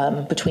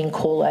know, between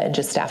COLA and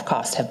just staff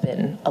costs have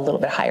been a little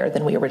bit higher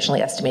than we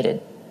originally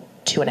estimated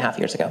 2.5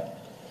 years ago.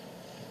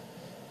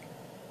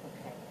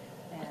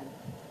 Okay.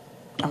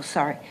 Oh,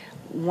 sorry.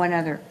 One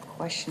other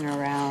question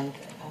around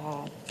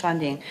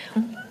funding.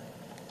 Mm-hmm.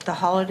 The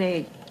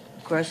holiday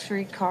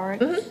grocery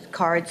cards,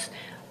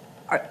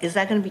 is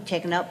that going to be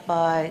taken up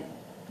by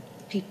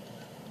the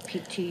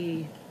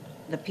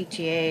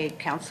PTA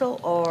council,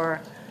 or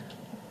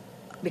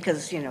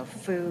because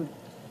food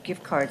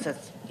gift cards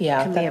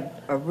can be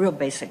a real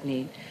basic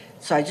need?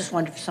 So I just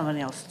wonder if someone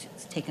else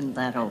has taken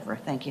that over.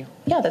 Thank you.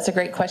 Yeah, that's a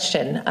great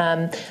question.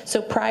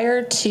 So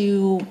prior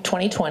to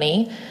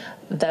 2020.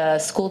 The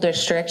school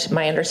district,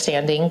 my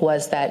understanding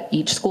was that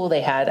each school,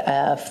 they had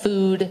a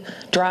food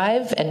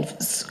drive, and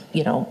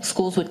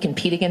schools would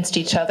compete against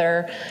each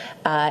other,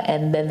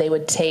 and then they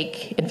would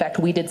take, in fact,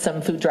 we did some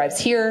food drives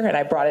here, and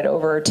I brought it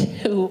over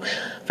to,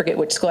 forget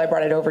which school I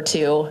brought it over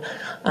to,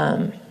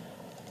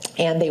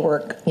 and they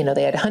were,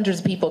 they had hundreds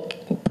of people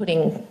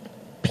putting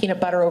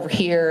peanut butter over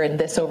here and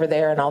this over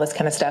there and all this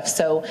kind of stuff.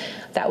 So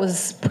that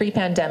was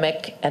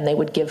pre-pandemic, and they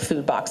would give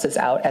food boxes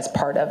out as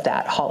part of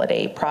that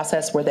holiday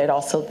process, where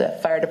the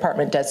fire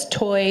department does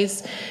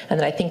toys, and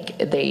then I think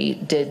they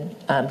did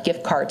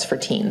gift cards for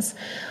teens.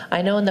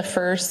 I know in the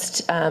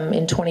first,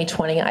 in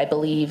 2020, I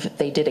believe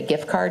they did a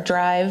gift card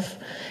drive,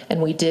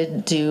 and we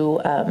did do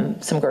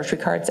some grocery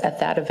cards at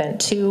that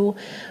event too.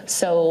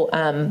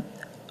 So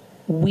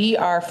we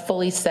are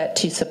fully set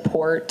to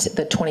support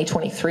the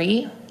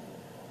 2023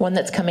 one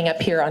that's coming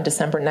up here on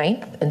December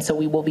 9th. And so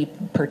we will be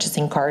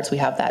purchasing cards. We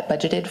have that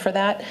budgeted for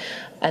that.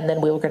 And then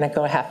we're going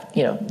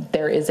to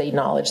there is a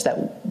knowledge that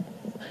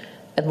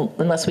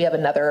unless we have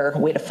another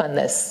way to fund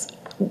this,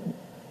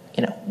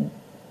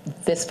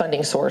 this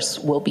funding source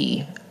will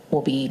be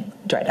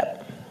dried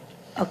up.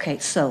 Okay,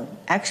 so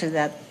actually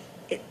that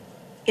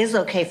is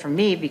okay for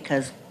me,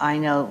 because I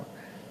know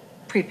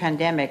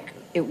pre-pandemic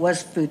it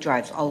was food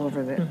drives all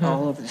over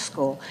the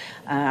school.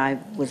 I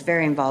was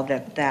very involved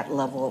at that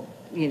level,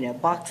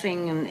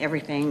 boxing and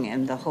everything,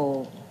 and the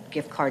whole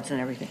gift cards and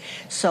everything.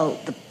 So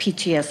the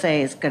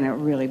PTSA is going to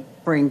really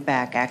bring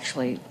back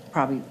actually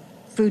probably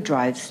food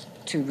drives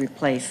to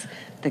replace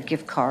the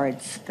gift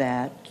cards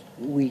that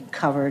we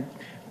covered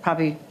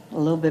probably a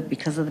little bit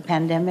because of the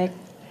pandemic.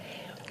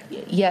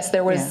 Yes,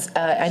 there was,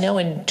 I know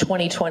in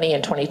 2020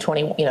 and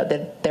 2020,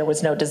 that there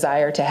was no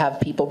desire to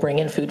have people bring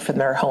in food from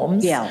their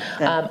homes.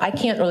 Yeah. I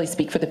can't really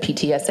speak for the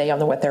PTSA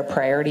on what their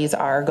priorities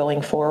are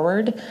going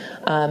forward.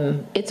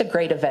 It's a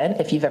great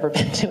event, if you've ever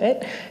been to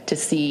it, to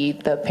see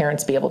the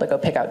parents be able to go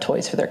pick out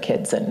toys for their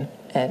kids, and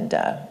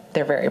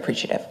they're very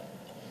appreciative.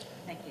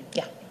 Thank you.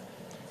 Yeah.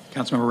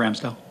 Councilmember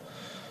Ramsdell.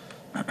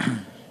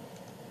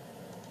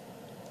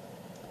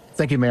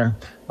 Thank you, Mayor.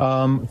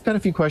 I've got a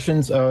few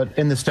questions.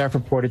 In the staff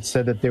report, it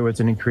said that there was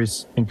an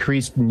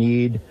increased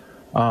need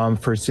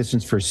for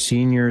assistance for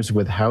seniors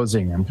with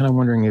housing. I'm kind of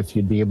wondering if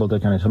you'd be able to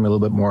kind of tell me a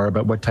little bit more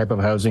about what type of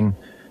housing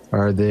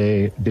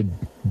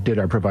did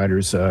our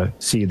providers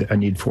see a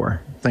need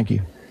for? Thank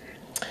you.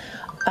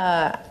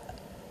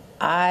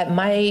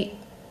 My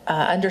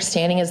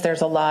understanding is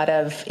there's a lot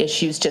of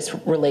issues just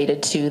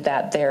related to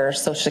that their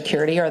Social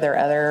Security or their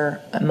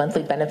other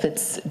monthly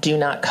benefits do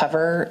not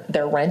cover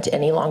their rent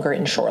any longer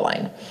in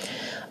Shoreline.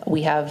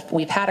 We've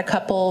had a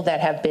couple that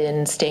have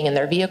been staying in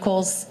their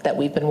vehicles that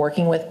we've been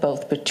working with,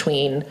 both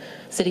between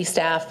city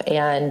staff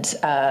and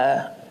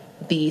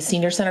the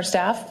senior center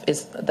staff.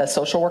 The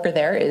social worker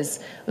there is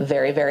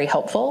very, very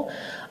helpful.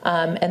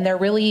 And they're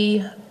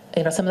really,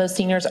 some of those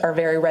seniors are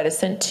very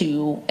reticent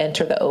to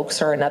enter the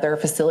Oaks or another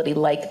facility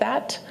like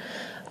that.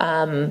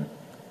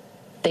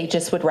 They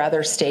just would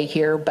rather stay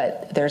here,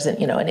 but there's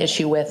an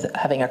issue with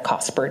having a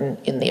cost burden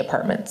in the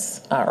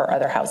apartments or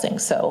other housing.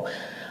 So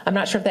I'm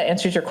not sure if that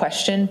answers your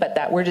question, but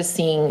that we're just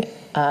seeing,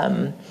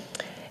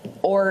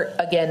 or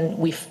again,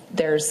 we've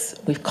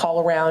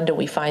call around and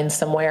we find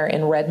somewhere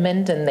in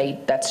Redmond, and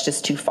that's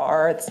just too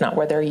far. It's not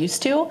where they're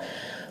used to.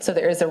 So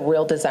there is a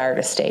real desire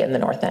to stay in the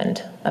north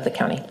end of the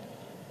county.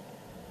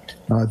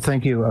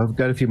 Thank you. I've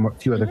got a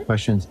few other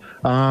questions.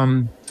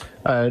 I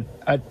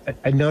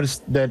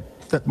noticed that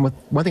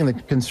one thing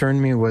that concerned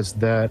me was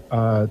that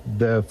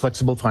the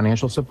flexible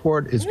financial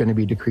support is going to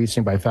be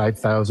decreasing by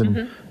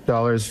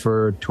 $5,000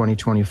 for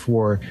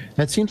 2024.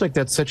 That seems like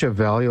that's such a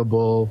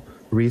valuable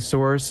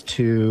resource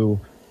to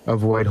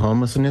avoid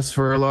homelessness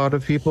for a lot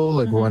of people.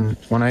 Like when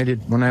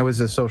I was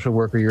a social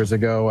worker years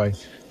ago,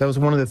 that was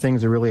one of the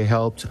things that really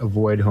helped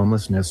avoid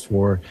homelessness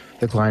for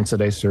the clients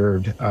that I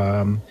served.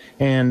 So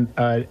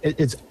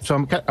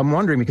I'm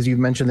wondering, because you've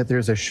mentioned that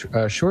there's a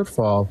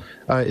shortfall,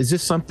 is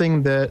this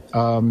something that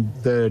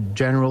the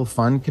general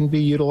fund can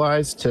be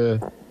utilized to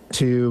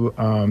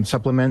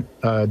supplement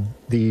the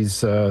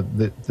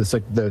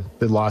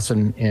loss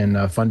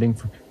in funding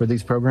for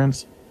these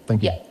programs?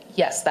 Thank you. Yeah.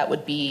 Yes, that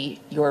would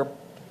be your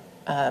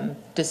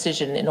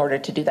decision in order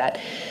to do that.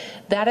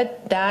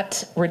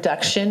 That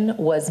reduction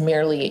was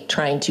merely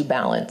trying to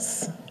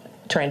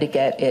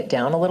get it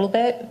down a little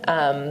bit.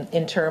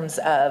 In terms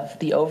of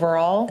the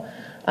overall,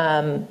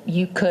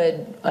 you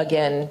could,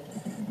 again,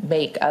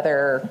 make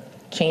other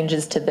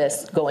changes to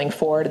this going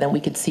forward, and then we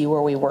could see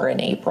where we were in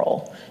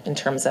April in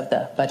terms of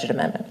the budget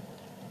amendment.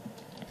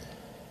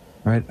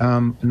 All right.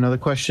 Another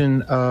question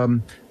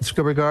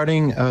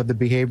regarding the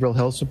behavioral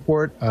health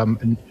support. I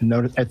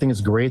think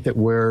it's great that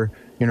we're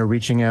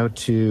reaching out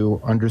to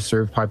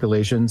underserved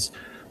populations.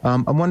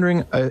 I'm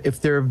wondering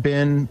if there have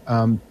been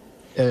some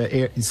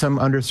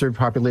underserved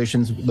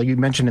populations, like you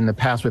mentioned in the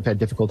past, we've had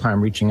difficult time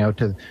reaching out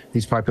to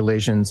these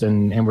populations,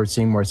 and we're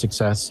seeing more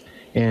success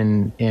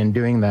in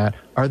doing that.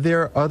 Are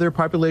there other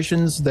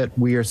populations that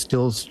we are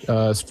still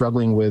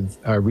struggling with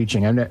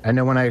reaching? I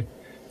know when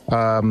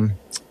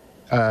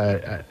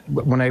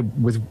I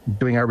was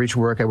doing outreach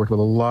work, I worked with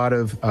a lot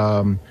of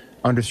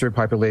underserved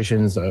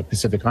populations,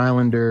 Pacific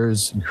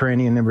Islanders,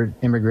 Ukrainian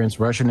immigrants,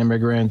 Russian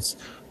immigrants,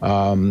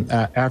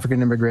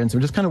 African immigrants.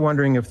 I'm just kind of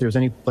wondering if there's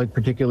any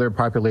particular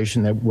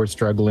population that we're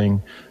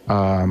struggling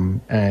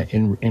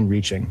in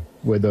reaching.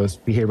 with those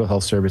behavioral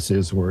health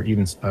services or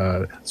even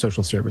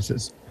social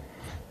services?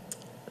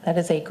 That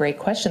is a great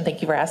question.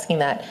 Thank you for asking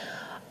that.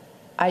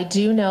 I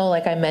do know,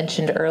 like I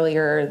mentioned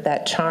earlier,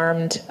 that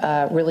Charmed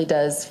really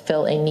does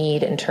fill a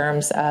need in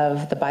terms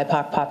of the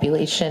BIPOC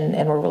population,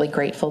 and we're really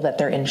grateful that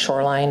they're in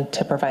Shoreline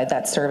to provide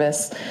that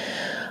service.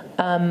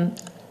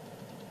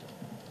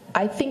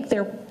 I think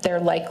there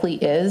likely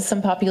is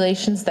some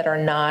populations that are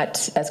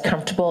not as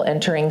comfortable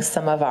entering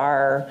some of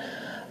our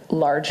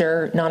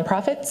larger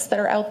nonprofits that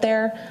are out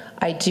there.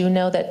 I do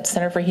know that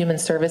Center for Human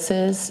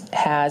Services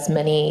has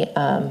many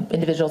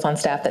individuals on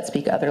staff that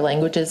speak other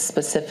languages,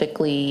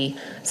 specifically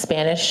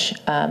Spanish.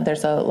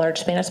 There's a large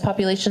Spanish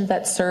population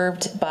that's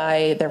served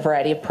by their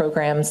variety of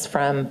programs,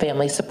 from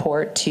family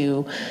support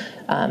to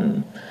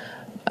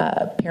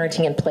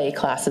parenting and play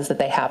classes that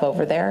they have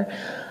over there.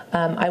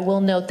 I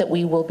will note that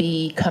we will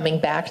be coming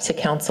back to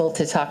council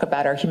to talk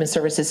about our Human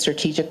Services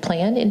Strategic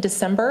Plan in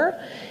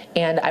December,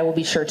 and I will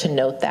be sure to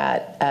note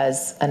that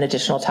as an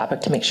additional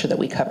topic to make sure that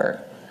we cover.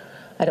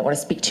 I don't want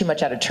to speak too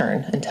much out of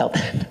turn until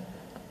then.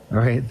 All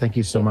right, thank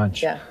you so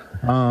much. Yeah.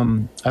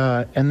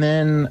 And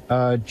then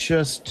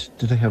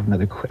did I have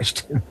another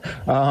question?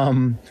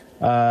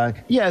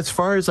 As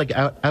far as like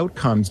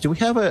outcomes, do we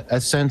have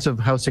a sense of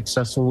how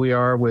successful we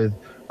are with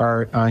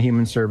our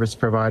human service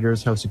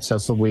providers, how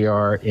successful we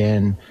are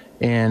in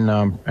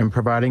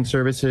providing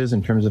services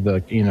in terms of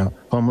the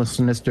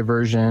homelessness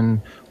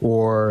diversion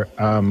or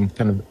kind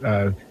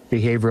of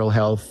behavioral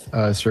health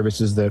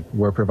services that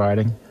we're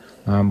providing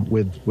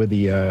with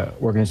the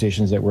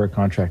organizations that we're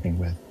contracting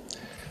with?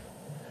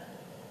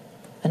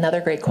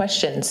 Another great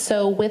question.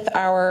 So with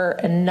our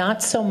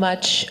not so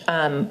much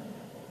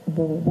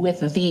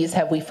with these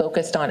have we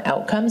focused on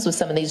outcomes with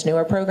some of these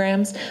newer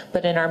programs,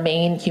 but in our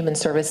main human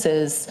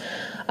services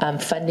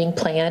funding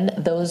plan,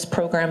 those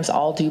programs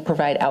all do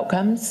provide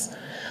outcomes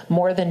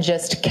more than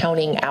just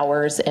counting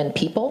hours and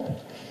people.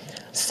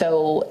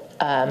 So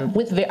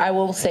I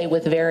will say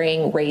with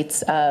varying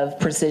rates of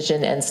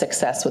precision and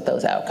success with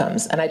those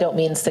outcomes. And I don't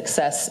mean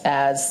success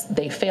as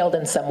they failed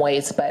in some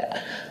ways,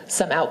 but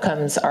some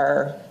outcomes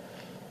are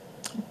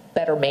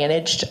better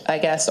managed, I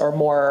guess, or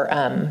more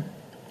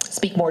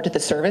speak more to the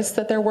service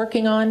that they're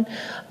working on.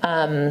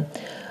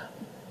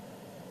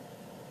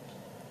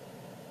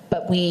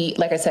 But we,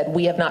 like I said,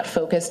 we have not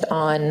focused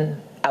on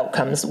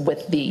outcomes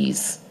with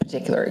these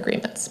particular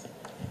agreements.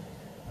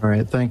 All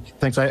right,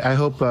 thanks. I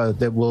hope that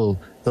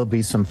there'll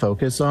be some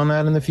focus on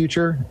that in the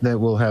future, that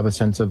we'll have a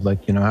sense of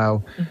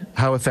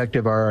how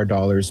effective are our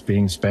dollars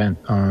being spent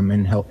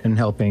in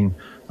helping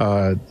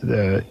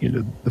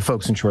the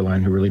folks in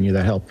Shoreline who really need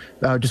that help.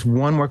 Just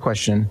one more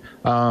question.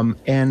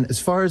 And as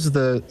far as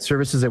the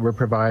services that we're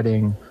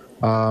providing,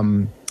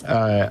 are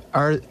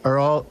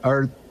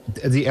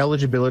the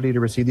eligibility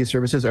to receive these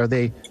services, are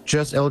they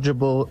just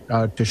eligible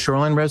to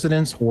Shoreline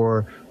residents,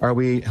 or are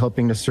we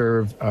helping to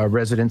serve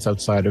residents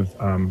outside of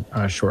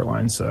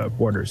Shoreline's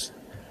borders?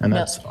 And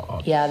that's the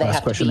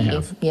last question I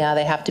have. Yeah,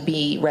 they have to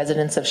be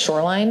residents of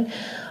Shoreline.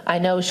 I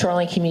know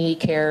Shoreline Community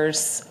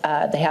Cares,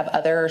 they have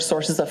other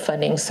sources of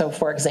funding. So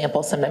for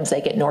example, sometimes they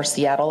get North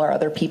Seattle or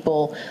other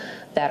people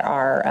that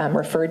are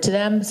referred to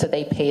them. So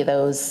they pay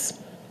those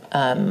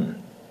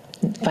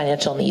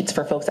financial needs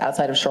for folks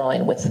outside of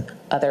Shoreline with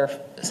other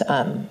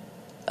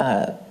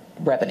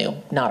revenue,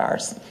 not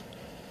ours.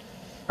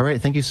 All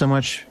right, thank you so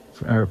much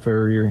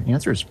for your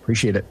answers.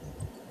 Appreciate it.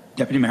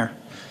 Deputy Mayor.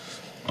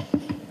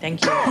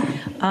 Thank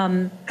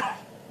you.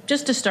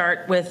 Just to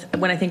start with,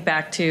 when I think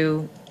back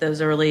to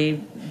those early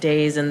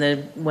days and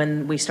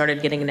when we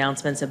started getting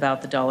announcements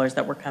about the dollars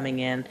that were coming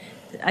in,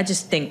 I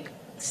just think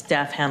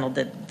staff handled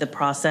the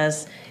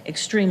process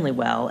extremely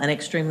well and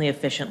extremely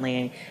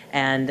efficiently.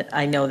 And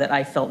I know that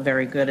I felt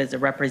very good as a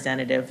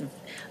representative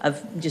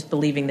of just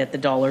believing that the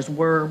dollars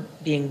were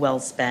being well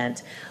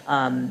spent.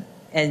 And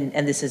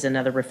this is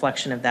another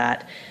reflection of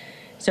that.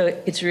 So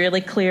it's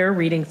really clear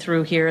reading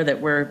through here that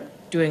we're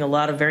doing a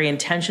lot of very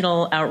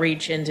intentional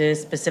outreach into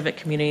specific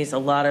communities, a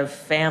lot of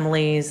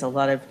families, a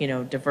lot of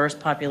diverse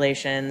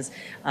populations,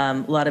 a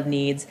lot of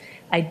needs.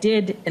 I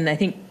did, and I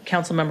think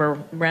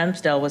Councilmember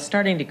Ramsdell was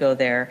starting to go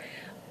there.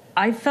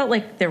 I felt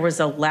like there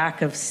was a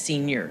lack of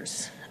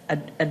seniors,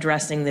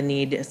 addressing the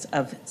needs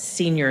of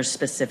seniors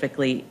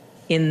specifically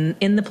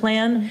in the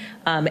plan,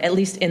 at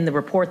least in the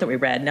report that we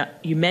read. Now,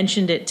 you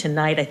mentioned it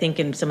tonight, I think,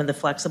 in some of the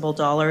flexible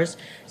dollars.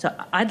 So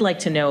I'd like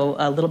to know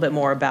a little bit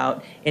more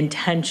about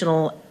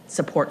intentional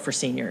support for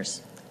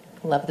seniors.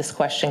 Love this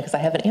question because I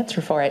have an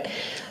answer for it.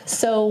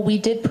 So we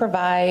did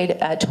provide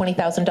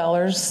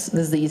 $20,000, this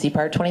is the easy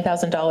part,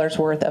 $20,000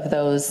 worth of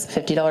those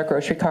 $50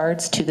 grocery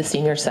cards to the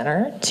senior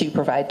center to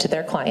provide to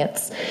their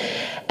clients.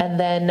 And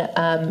then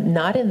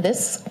not in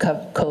this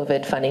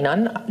COVID funding,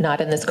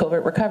 not in this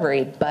COVID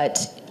recovery,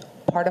 but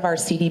part of our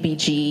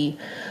CDBG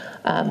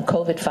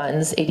COVID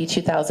funds,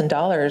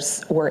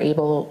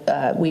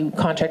 $82,000, we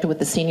contracted with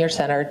the senior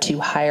center to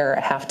hire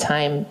a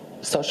half-time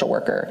social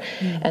worker.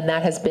 And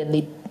that has been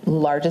the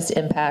largest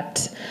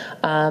impact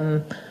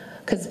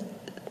because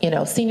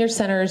senior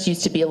centers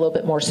used to be a little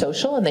bit more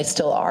social, and they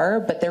still are,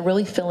 but they're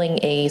really filling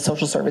a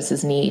social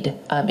services need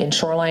in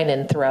Shoreline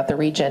and throughout the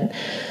region.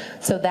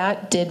 So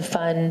that did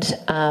fund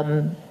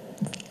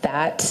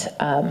that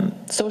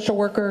social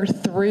worker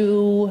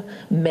through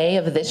May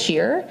of this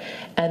year,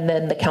 and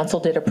then the council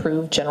did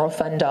approve general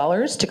fund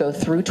dollars to go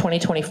through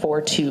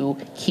 2024 to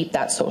keep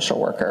that social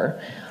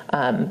worker.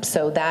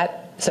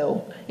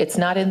 So it's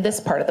not in this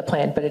part of the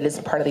plan, but it is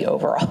part of the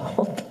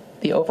overall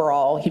the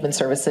overall human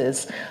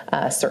services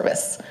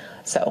service.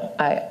 So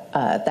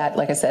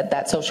like I said,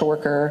 that social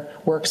worker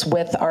works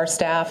with our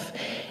staff,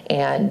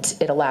 and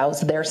it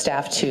allows their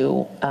staff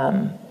to,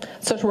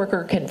 social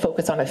worker can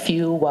focus on a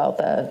few while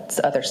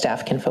the other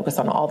staff can focus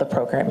on all the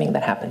programming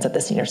that happens at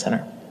the senior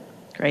center.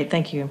 Great,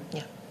 thank you.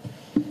 Yeah.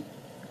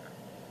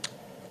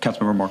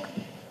 Councilmember Moore.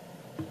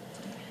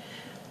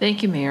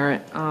 Thank you,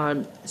 Mayor.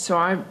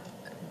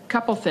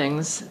 Couple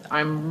things.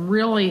 I'm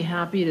really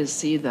happy to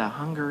see the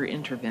hunger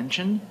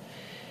intervention.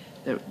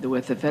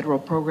 With the federal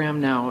program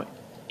now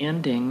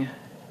ending,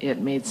 it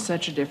made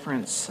such a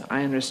difference,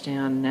 I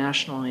understand,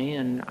 nationally,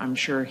 and I'm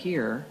sure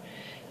here,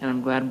 and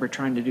I'm glad we're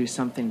trying to do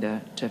something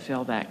to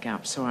fill that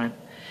gap. So I'm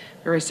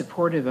very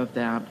supportive of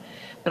that.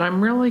 But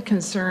I'm really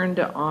concerned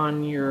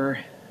on your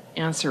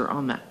answer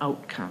on the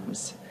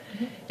outcomes,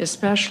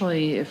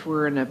 especially if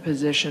we're in a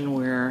position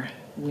where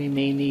we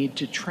may need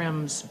to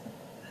trim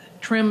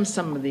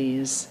some of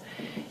these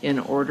in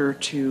order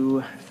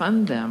to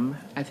fund them.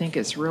 I think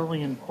it's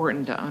really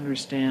important to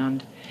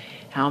understand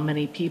how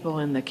many people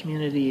in the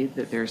community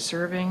that they're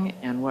serving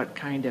and what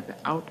kind of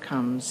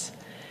outcomes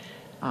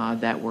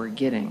that we're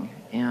getting.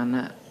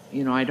 And,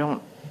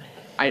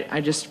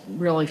 I just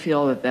really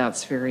feel that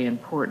that's very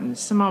important.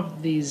 Some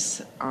of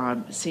these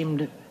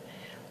seemed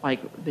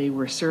like they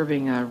were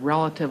serving a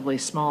relatively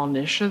small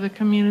niche of the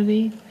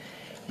community,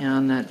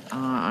 and that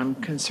I'm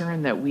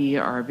concerned that we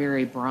are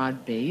very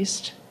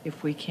broad-based,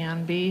 if we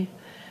can be.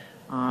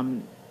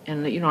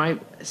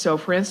 So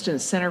for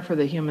instance, Center for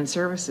Human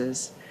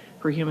Services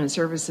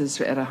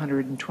at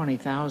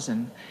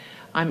 120,000.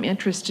 I'm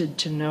interested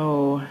to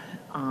know,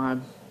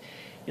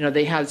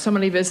 they had so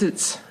many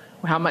visits,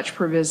 how much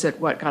per visit,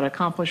 what got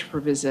accomplished per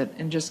visit,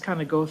 and just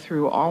kind of go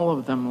through all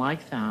of them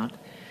like that.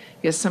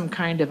 Get some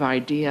kind of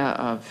idea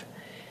of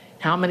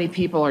how many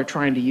people are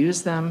trying to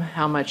use them,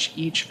 how much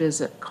each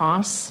visit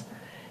costs,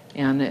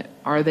 and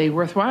are they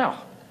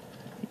worthwhile?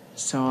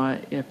 So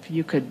if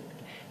you could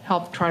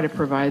help try to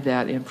provide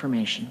that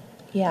information.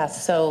 Yeah,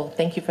 so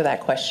thank you for that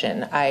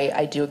question.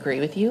 I do agree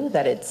with you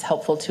that it's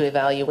helpful to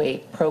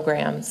evaluate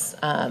programs,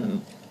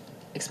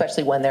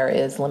 especially when there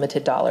is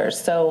limited dollars.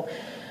 So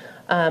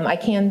I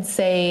can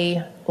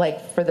say,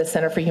 like for the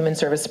Center for Human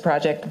Services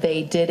Project,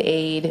 they did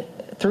aid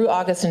through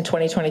August in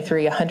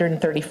 2023,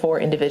 134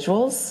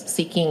 individuals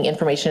seeking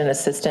information and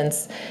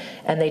assistance,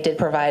 and they did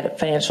provide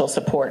financial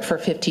support for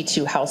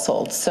 52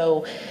 households.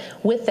 So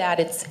with that,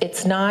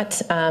 it's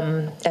not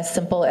as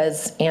simple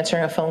as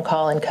answering a phone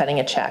call and cutting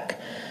a check.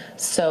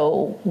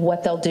 So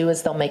what they'll do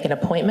is they'll make an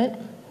appointment.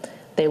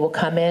 They will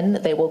come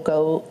in, they will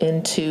go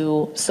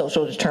into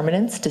social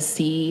determinants to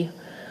see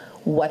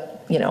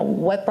what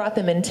brought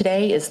them in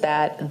today is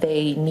that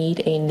they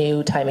need a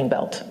new timing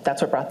belt.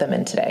 That's what brought them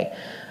in today.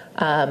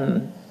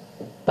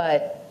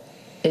 But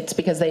it's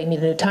because they need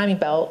a new timing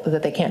belt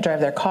that they can't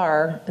drive their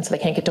car, and so they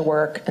can't get to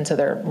work, and so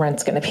their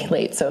rent's going to be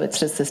late. So it's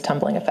just this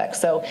tumbling effect.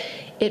 So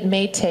it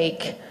may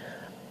take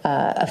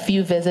a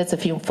few visits, a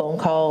few phone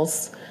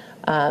calls,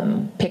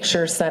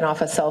 pictures sent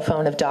off a cell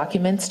phone of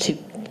documents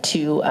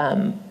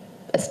to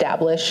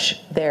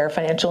establish their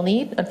financial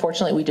need.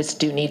 Unfortunately, we just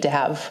do need to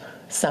have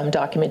some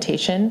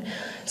documentation.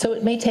 So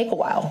it may take a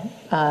while.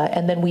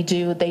 And then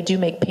they do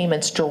make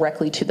payments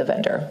directly to the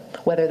vendor,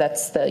 whether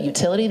that's the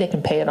utility, they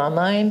can pay it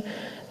online,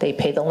 they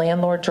pay the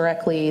landlord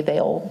directly,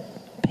 they'll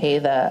pay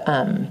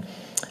the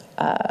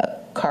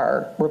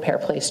car repair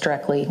place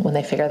directly when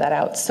they figure that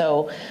out.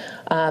 So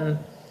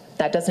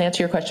that doesn't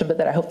answer your question, but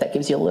I hope that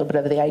gives you a little bit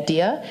of the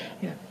idea.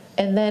 Yeah.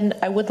 And then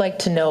I would like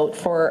to note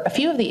for a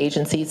few of the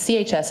agencies,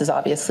 CHS is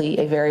obviously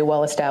a very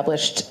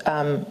well-established,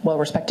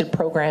 well-respected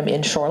program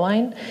in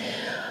Shoreline.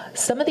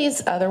 Some of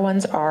these other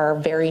ones are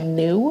very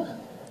new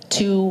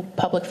to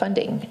public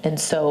funding. And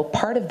so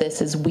part of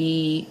this is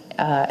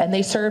and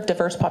they serve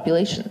diverse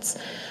populations.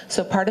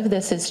 So part of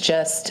this is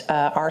just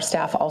our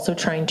staff also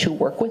trying to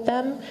work with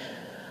them.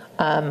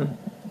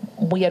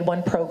 We had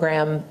one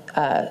program,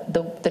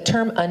 the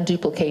term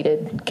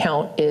unduplicated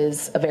count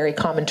is a very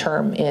common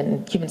term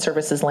in human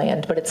services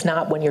land, but it's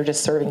not when you're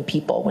just serving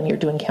people, when you're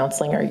doing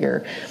counseling or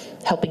you're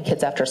helping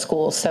kids after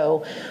school.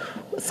 So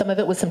some of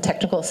it was some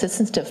technical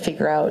assistance to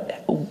figure out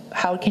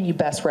how can you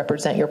best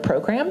represent your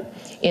program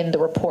in the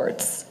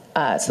reports.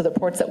 So the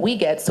reports that we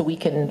get, so we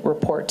can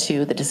report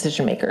to the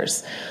decision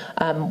makers.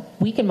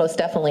 We can most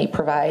definitely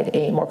provide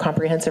a more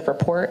comprehensive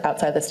report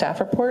outside the staff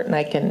report, and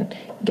I can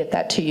get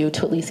that to you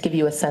to at least give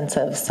you a sense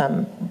of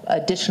some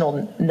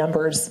additional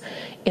numbers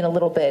in a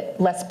little bit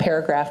less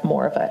paragraph,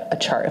 more of a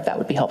chart, if that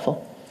would be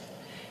helpful.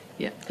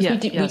 Yeah, we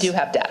do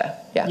have data.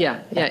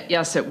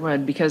 Yes, it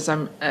would, because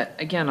I'm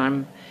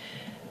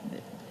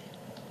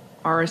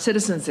our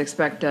citizens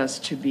expect us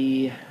to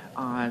be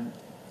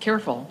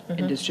careful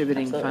in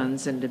distributing absolutely.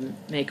 funds and to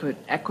make it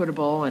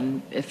equitable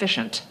and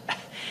efficient.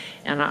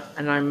 And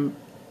I'm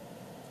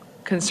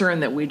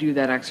concerned that we do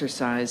that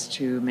exercise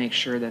to make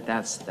sure that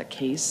that's the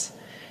case,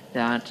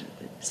 that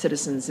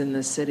citizens in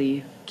the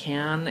city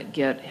can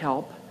get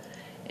help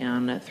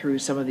and through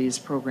some of these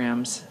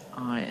programs,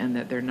 and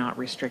that they're not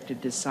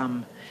restricted to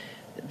some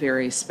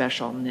very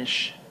special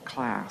niche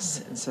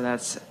class. And so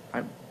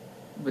I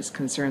was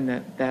concerned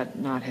that that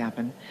not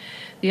happen.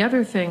 The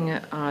other thing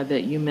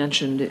that you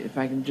mentioned, if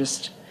I can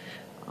just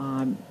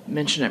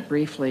mention it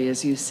briefly,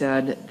 is you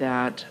said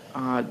that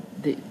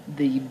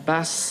the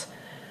bus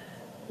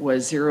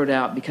was zeroed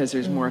out because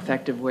there's more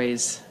effective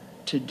ways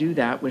to do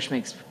that, which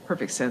makes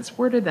perfect sense.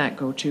 Where did that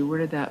go to? Where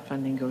did that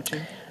funding go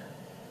to?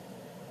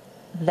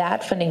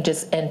 That funding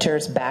just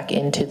enters back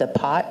into the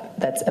pot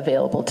that's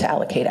available to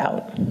allocate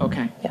out.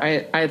 Okay.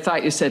 Yeah. I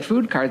thought you said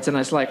food cards, and I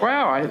was like,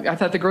 wow, I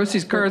thought the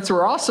groceries cards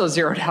were also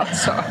zeroed out.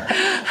 So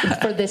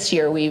For this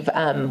year, we've,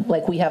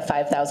 we have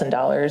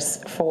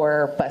 $5,000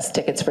 for bus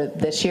tickets for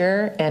this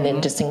year, and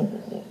in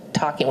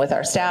talking with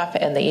our staff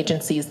and the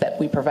agencies that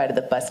we provided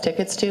the bus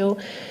tickets to,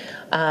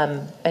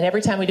 and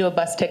every time we do a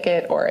bus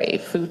ticket or a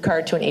food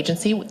card to an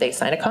agency, they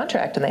sign a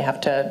contract and they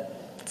have to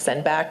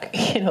send back,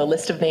 a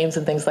list of names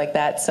and things like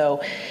that.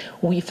 So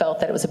we felt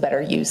that it was a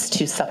better use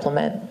to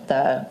supplement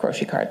the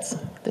grocery cards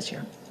this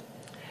year.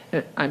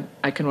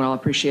 I can well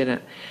appreciate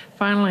it.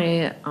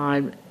 Finally,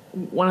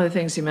 one of the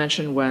things you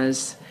mentioned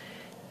was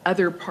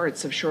other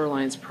parts of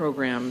Shoreline's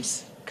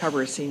programs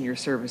cover senior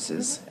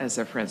services, as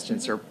a, for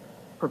instance, or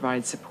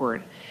provide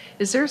support.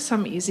 Is there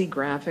some easy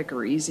graphic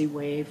or easy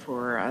way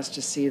for us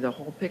to see the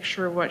whole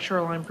picture of what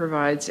Shoreline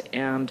provides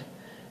and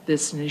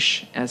this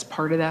niche as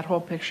part of that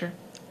whole picture?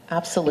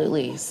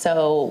 Absolutely.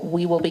 So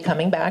we will be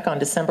coming back on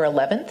December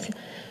 11th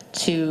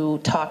to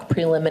talk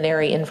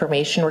preliminary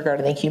information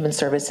regarding the Human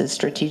Services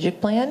Strategic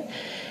Plan.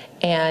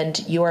 And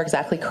you are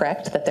exactly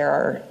correct that there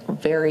are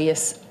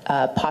various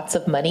pots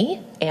of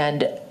money,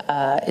 and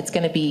it's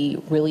going to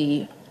be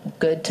really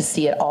good to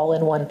see it all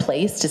in one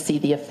place, to see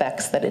the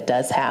effects that it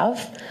does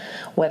have,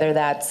 whether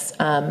that's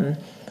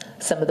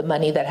some of the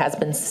money that has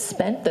been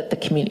spent that the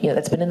community,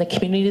 that's been in the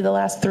community the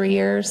last 3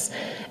 years,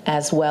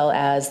 as well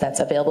as that's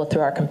available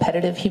through our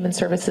competitive human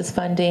services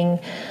funding.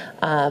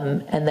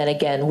 And then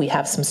again, we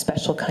have some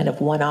special kind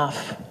of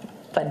one-off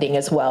funding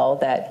as well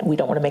that we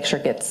don't want to make sure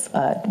gets,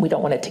 we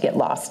don't want it to get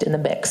lost in the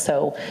mix.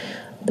 So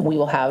we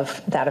will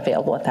have that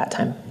available at that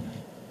time.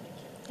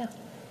 Yeah.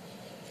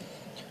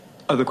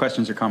 Other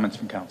questions or comments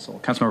from council?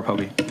 Councilmember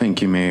Povey.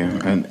 Thank you, Mayor.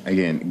 And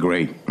again,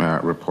 great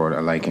report.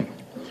 I like it.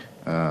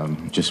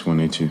 Just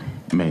wanted to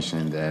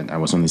mention that I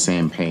was on the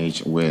same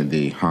page with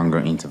the hunger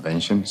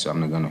intervention, so I'm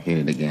not going to hit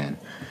it again.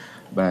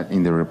 But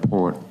in the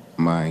report,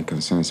 my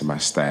concerns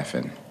about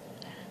staffing.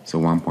 So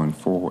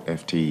 1.4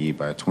 FTE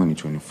by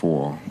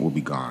 2024 will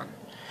be gone.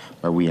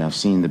 But we have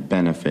seen the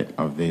benefit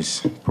of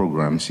these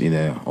programs,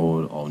 either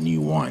old or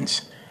new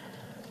ones.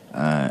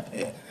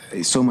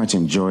 So much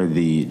enjoy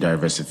the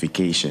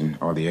diversification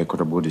or the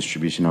equitable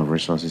distribution of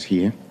resources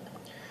here.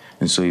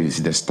 And so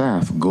if the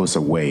staff goes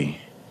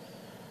away,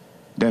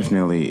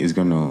 definitely is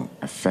going to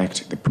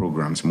affect the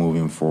programs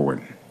moving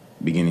forward,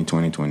 beginning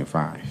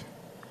 2025.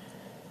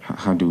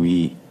 How do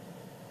we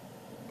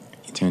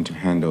intend to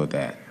handle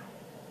that?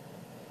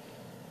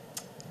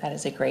 That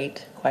is a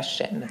great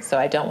question. So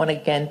I don't want to,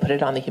 again, put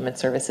it on the Human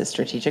Services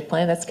Strategic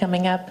Plan that's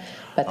coming up,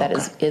 but that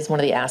is one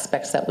of the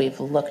aspects that we've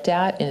looked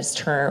at,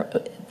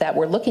 that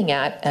we're looking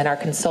at, and our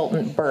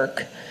consultant,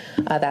 Burke,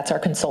 that's our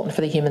consultant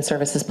for the Human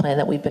Services Plan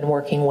that we've been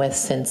working with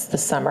since the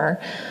summer,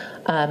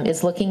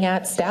 is looking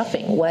at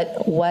staffing.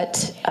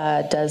 What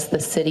does the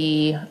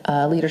city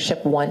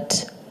leadership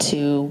want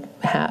to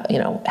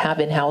have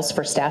in-house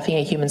for staffing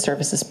a human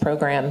services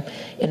program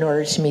in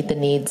order to meet the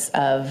needs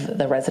of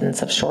the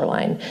residents of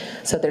Shoreline?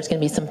 So there's going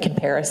to be some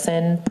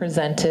comparison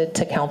presented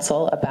to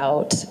council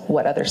about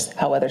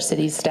how other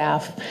cities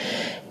staff,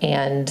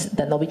 and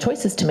then there'll be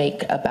choices to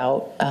make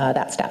about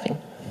that staffing.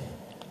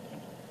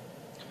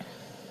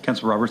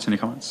 Councilor Roberts, any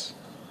comments?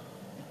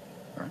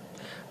 All right.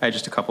 I had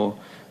just a couple.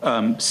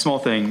 Small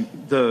thing,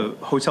 the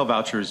hotel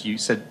vouchers, you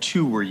said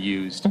 2 were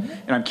used.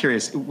 And I'm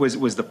curious,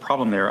 was the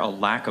problem there a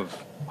lack of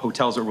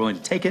hotels that were willing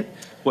to take it?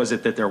 Was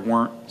it that there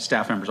weren't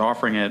staff members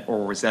offering it,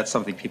 or was that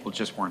something people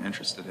just weren't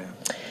interested in?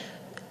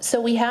 So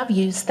we have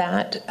used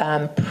that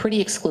pretty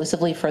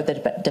exclusively for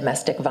the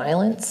domestic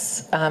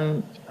violence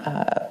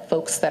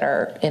folks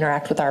that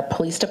interact with our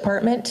police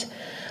department.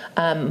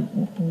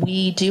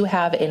 We do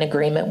have an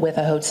agreement with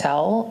a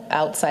hotel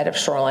outside of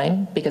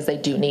Shoreline because they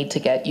do need to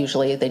get,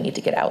 usually they need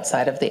to get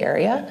outside of the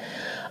area.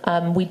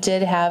 We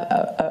did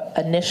have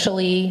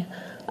initially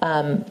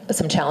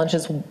some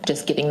challenges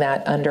just getting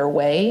that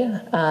underway,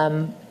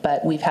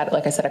 but we've had,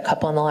 like I said, a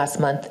couple in the last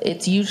month.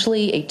 It's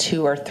usually a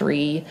 2 or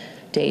 3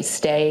 day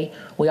stay.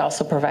 We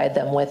also provide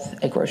them with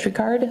a grocery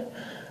card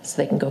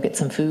so they can go get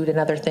some food and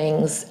other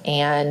things.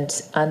 And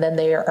then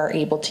they are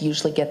able to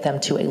usually get them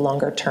to a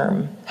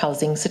longer-term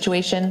housing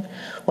situation,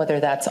 whether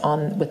that's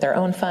with their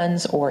own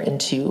funds or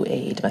into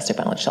a domestic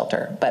violence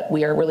shelter. But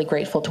we are really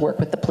grateful to work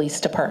with the police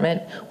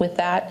department with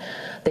that.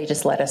 They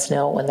just let us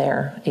know when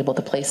they're able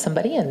to place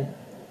somebody, and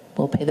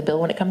we'll pay the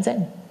bill when it comes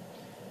in.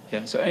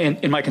 Yeah, so,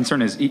 and my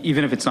concern is,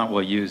 even if it's not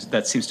well used,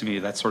 that seems to me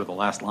that's sort of the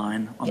last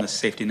line on this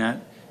safety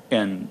net.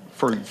 And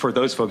for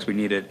those folks, we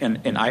need it.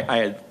 And I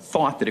had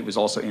thought that it was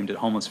also aimed at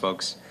homeless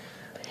folks.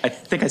 I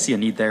think I see a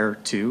need there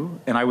too,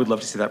 and I would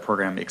love to see that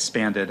program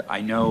expanded.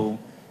 I know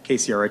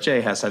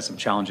KCRHA has had some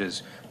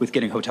challenges with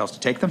getting hotels to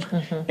take them,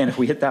 and if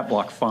we hit that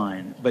block,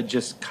 fine, but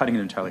just cutting it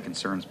entirely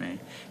concerns me.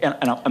 And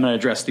I'm going to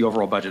address the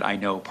overall budget. I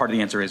know part of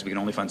the answer is we can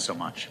only fund so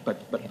much, but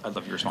I'd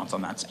love your response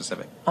on that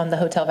specific. On the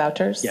hotel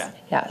vouchers? Yeah.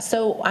 Yeah,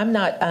 so I'm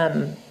not,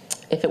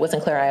 if it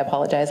wasn't clear, I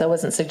apologize. I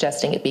wasn't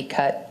suggesting it be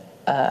cut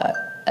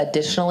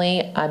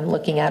additionally. I'm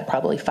looking at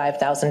probably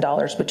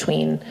 $5,000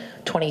 between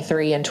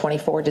 23 and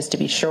 24, just to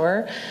be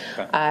sure.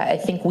 Okay. I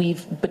think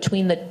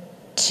between the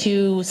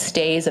 2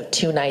 stays of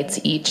 2 nights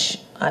each,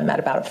 I'm at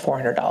about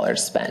 $400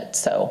 spent.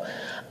 So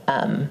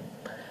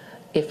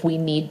if we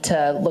need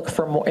to look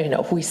for more,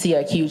 if we see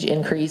a huge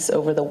increase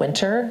over the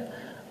winter,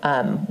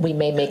 we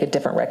may make a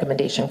different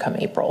recommendation come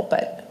April.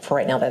 But for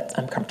right now,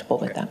 I'm comfortable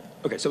with that.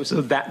 Okay, so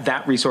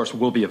that resource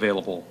will be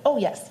available. Oh,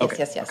 yes.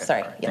 Okay.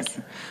 Sorry. Right, yes.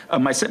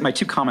 My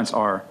 2 comments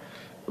are,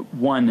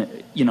 one,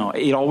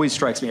 it always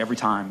strikes me every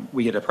time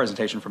we get a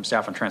presentation from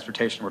staff on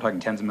transportation, we're talking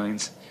tens of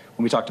millions.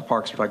 When we talk to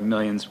parks, we're talking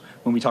millions.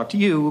 When we talk to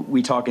you,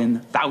 we talk in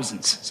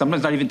thousands,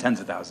 sometimes not even tens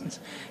of thousands.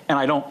 And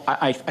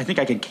I think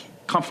I can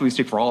comfortably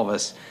speak for all of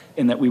us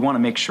in that we want to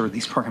make sure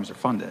these programs are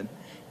funded.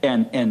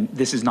 And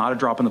this is not a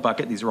drop in the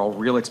bucket. These are all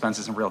real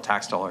expenses and real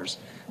tax dollars,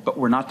 but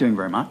we're not doing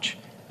very much.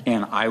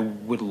 And I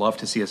would love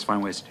to see us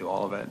find ways to do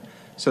all of it.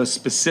 So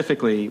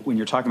specifically, when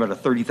you're talking about a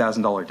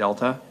 $30,000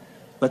 delta,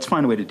 let's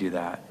find a way to do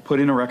that. Put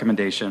in a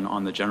recommendation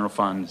on the general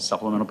fund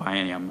supplemental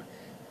biennium,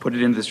 put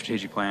it into the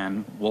strategic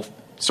plan. We'll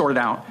sort it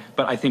out.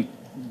 But I think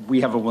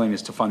we have a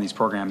willingness to fund these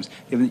programs,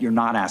 given that you're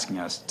not asking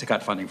us to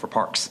cut funding for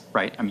parks,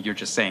 right? I mean, you're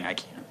just saying I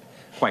can't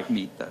quite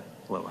meet the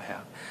level I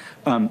have.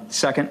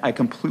 Second, I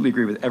completely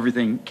agree with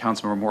everything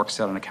Councilmember Mork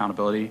said on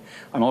accountability.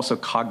 I'm also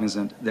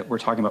cognizant that we're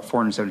talking about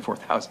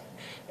 $474,000.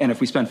 And if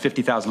we spend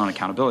 $50,000 on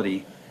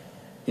accountability,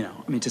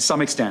 to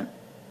some extent,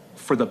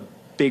 for the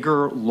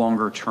bigger,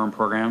 longer term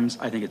programs,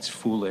 I think it's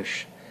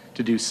foolish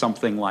to do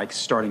something like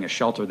starting a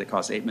shelter that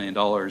costs $8 million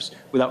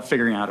without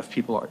figuring out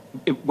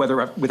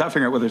whether it's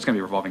going to be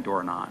a revolving door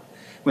or not.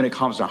 When it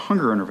comes to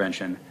hunger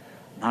intervention,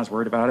 I'm not as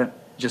worried about it,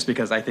 just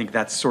because I think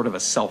that's sort of a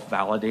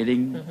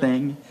self-validating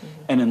thing.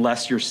 And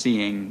unless you're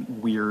seeing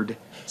weird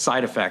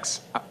side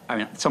effects,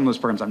 some of those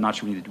programs, I'm not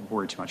sure we need to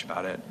worry too much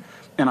about it.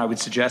 And I would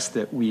suggest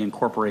that we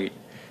incorporate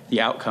the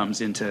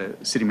outcomes into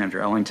City Manager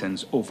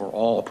Ellington's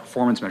overall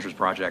performance measures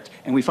project,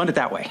 and we fund it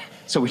that way.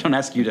 So we don't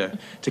ask you to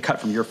cut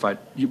from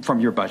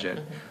your budget.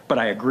 But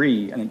I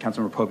agree, I think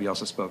Councilmember Poby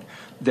also spoke,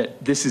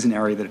 that this is an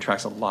area that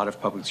attracts a lot of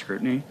public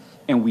scrutiny,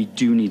 and we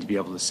do need to be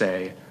able to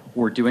say,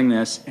 we're doing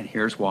this, and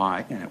here's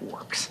why, and it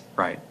works,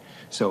 right?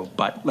 So,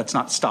 but let's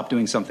not stop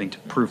doing something to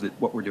prove that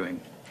what we're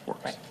doing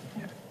works. Right.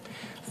 Yeah.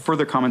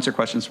 Further comments or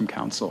questions from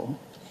council?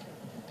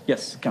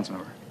 Yes,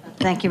 Councilmember.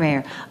 Thank you,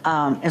 Mayor.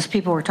 As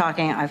people were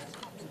talking, I've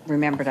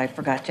remembered I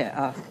forgot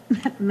to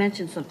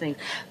mention something.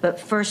 But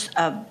first,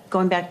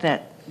 going back to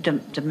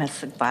that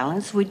domestic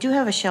violence, we do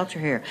have a shelter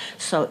here.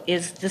 So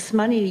is this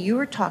money you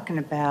were talking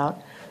about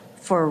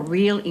for a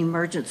real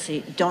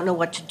emergency, don't know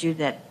what to do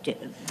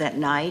that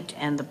night,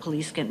 and the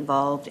police get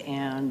involved,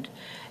 and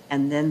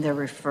then they're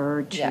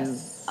referred to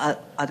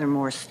other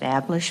more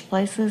established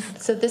places?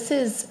 So this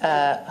is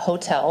a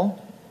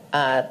hotel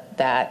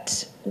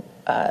that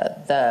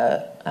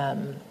the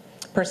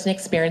person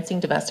experiencing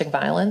domestic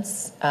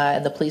violence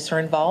and the police are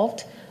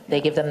involved.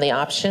 They give them the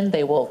option.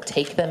 They will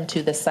take them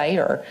to the site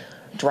or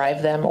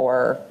drive them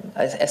or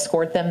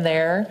escort them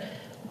there,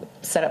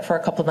 set up for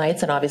a couple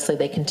nights, and obviously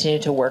they continue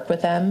to work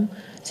with them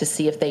to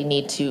see if they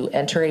need to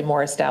enter a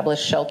more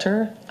established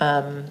shelter,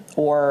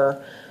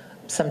 or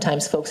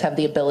sometimes folks have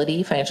the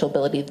financial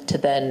ability to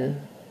then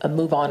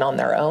move on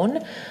their own.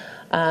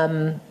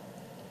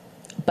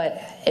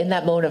 But in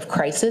that moment of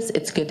crisis,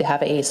 it's good to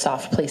have a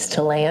soft place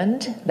to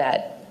land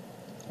that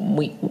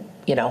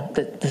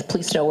the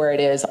police know where it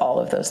is, all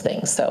of those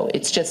things. So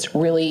it's just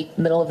really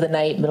middle of the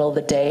night, middle of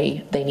the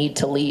day, they need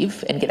to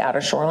leave and get out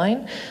of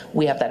Shoreline.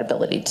 We have that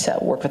ability to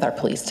work with our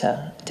police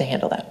to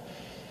handle that.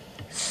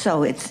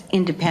 So it's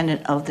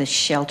independent of the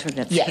shelter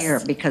that's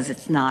here, because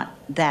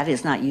that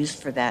is not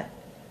used for that.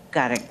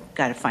 Got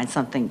to find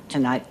something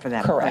tonight for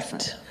that Correct.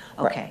 person.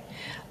 Okay.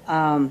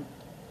 And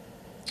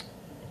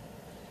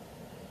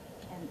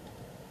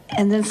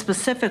then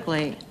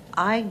specifically,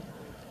 I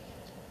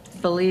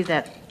believe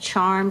that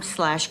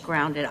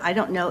Charm/Grounded, I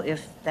don't know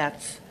if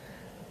that's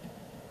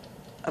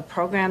a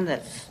program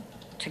that's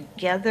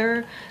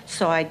together,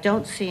 so I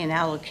don't see an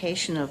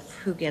allocation of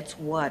who gets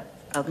what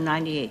of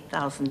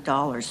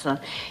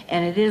 $98,000.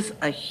 And it is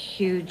a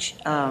huge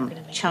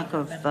chunk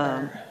of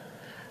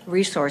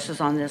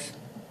resources on this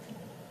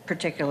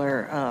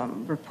particular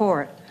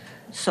report.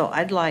 So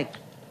I'd like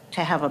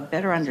to have a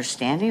better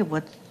understanding of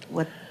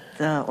what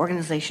the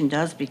organization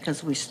does,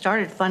 because we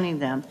started funding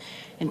them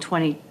in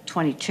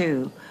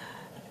 2022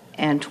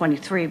 and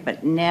 23,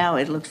 but now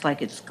it looks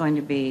like it's going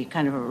to be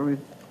kind of a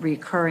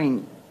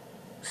recurring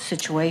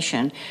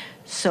situation.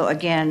 So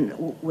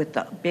again, with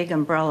the big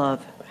umbrella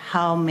of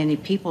how many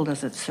people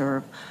does it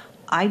serve,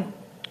 I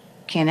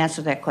can't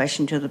answer that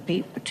question to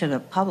the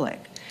public.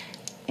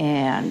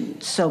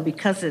 And so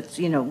because it's,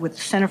 you know,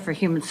 with Center for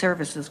Human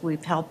Services,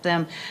 we've helped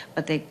them,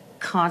 but they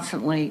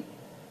constantly,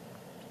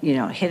 you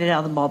know, hit it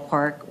out of the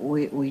ballpark.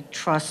 We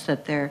trust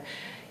that they're,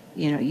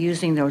 you know,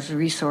 using those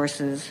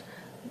resources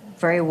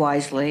very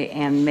wisely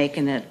and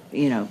making it,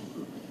 you know,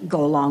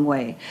 go a long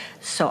way.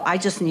 So I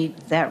just need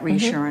that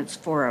reassurance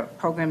for a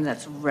program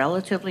that's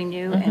relatively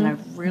new, and I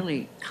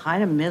really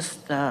kind of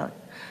missed the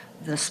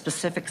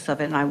specifics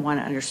of it, and I want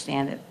to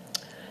understand it.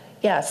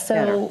 Yeah, so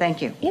better.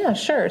 Thank you. Yeah,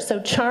 sure.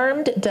 So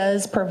Charmed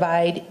does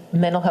provide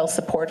mental health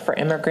support for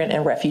immigrant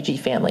and refugee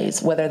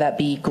families, whether that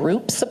be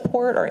group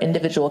support or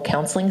individual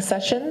counseling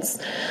sessions.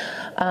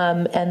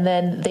 And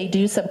then they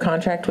do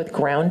subcontract with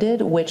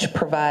Grounded, which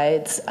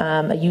provides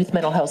a youth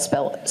mental health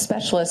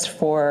specialist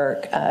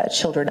for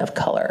children of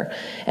color.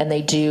 And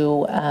they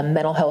do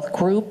mental health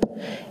group,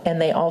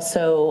 and they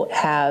also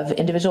have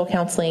individual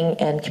counseling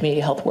and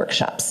community health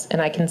workshops.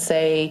 And I can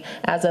say,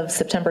 as of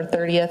September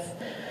 30th,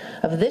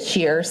 of this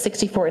year,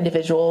 64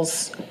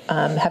 individuals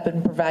have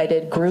been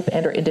provided group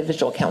and or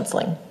individual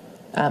counseling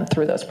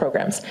through those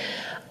programs.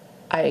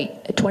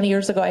 20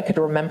 years ago, I could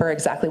remember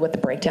exactly what the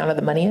breakdown of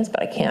the money is,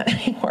 but I can't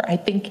anymore. I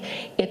think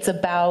it's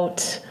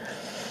about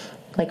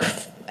like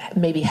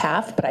maybe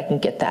half, but I can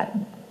get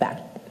that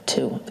back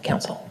to the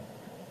council.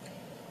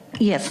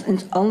 Yes,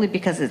 and only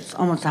because it's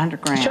almost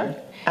 $100,000. Sure,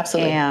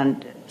 absolutely.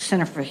 And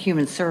Center for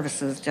Human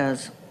Services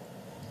does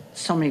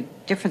so many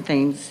different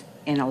things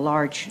in a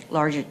large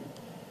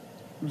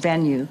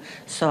venue.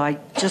 So I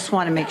just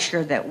want to make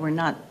sure that we're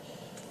not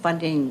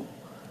funding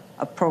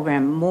a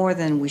program more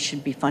than we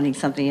should be funding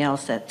something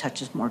else that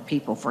touches more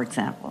people, for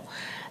example.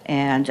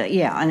 And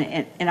yeah,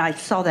 and I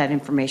saw that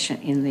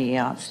information in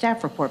the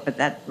staff report, but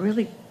that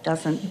really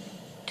doesn't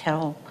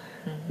tell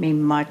me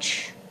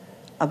much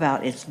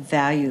about its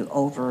value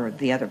over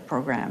the other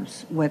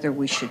programs, whether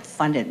we should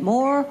fund it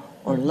more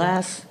or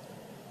less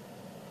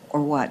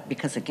or what,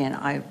 because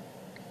again,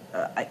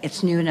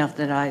 it's new enough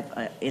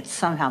that it's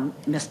somehow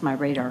missed my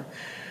radar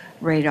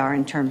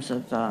in terms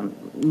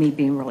of me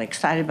being really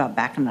excited about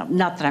backing up.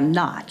 Not that I'm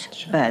not,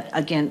 sure. But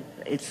again,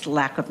 it's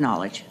lack of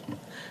knowledge.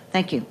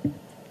 Thank you.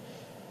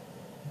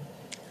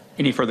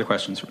 Any further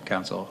questions from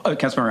council?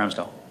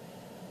 Councilmember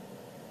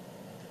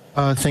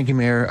Ramsdell. Thank you,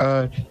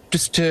 Mayor.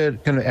 Just to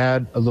kind of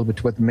add a little bit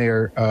to what the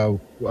mayor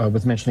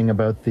was mentioning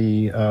about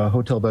the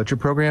hotel voucher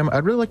program,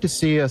 I'd really like to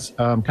see us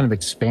kind of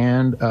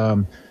expand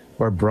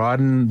or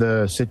broaden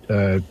the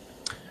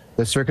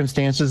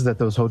circumstances that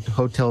those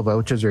hotel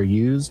vouchers are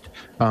used.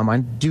 I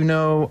do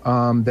know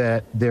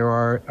that there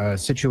are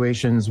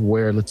situations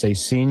where, let's say,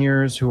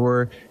 seniors who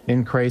are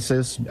in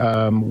crisis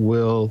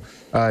will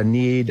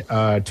need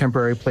a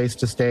temporary place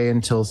to stay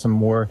until some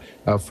more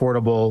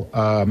affordable,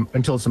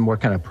 until some more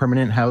kind of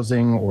permanent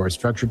housing or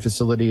structured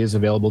facility is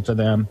available to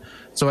them.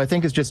 So I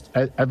think it's just,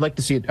 I'd like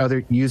to see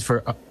it used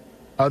for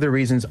other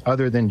reasons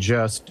other than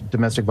just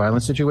domestic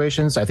violence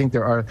situations. I think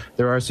there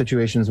are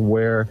situations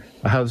where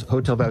a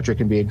hotel voucher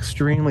can be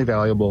extremely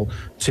valuable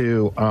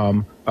to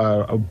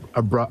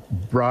a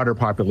broader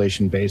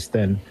population base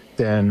than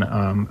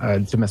a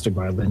domestic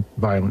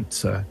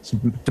violence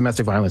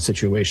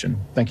situation.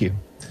 Thank you.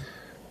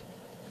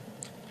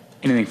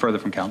 Anything further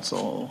from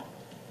council?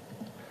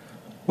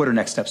 What are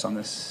next steps on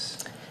this?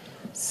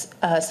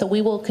 So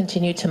we will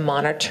continue to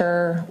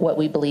monitor what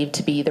we believe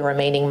to be the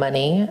remaining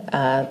money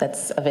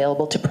that's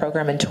available to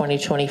program in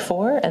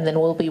 2024, and then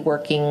we'll be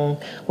working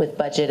with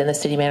budget and the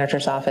city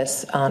manager's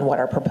office on what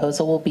our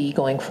proposal will be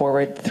going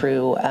forward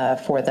through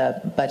for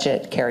the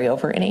budget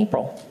carryover in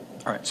April.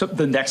 All right. So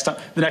the next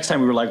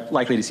time we were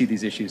likely to see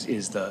these issues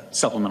is the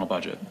supplemental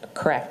budget.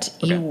 Correct.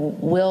 Okay. You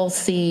will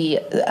see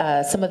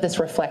some of this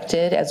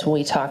reflected as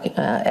we talk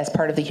as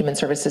part of the Human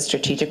Services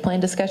Strategic Plan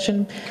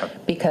discussion,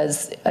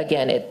 because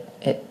again, it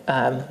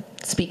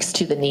speaks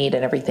to the need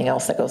and everything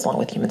else that goes along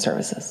with human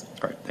services.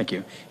 All right. Thank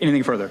you.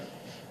 Anything further?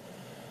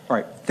 All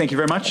right. Thank you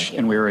very much,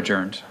 and we are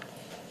adjourned.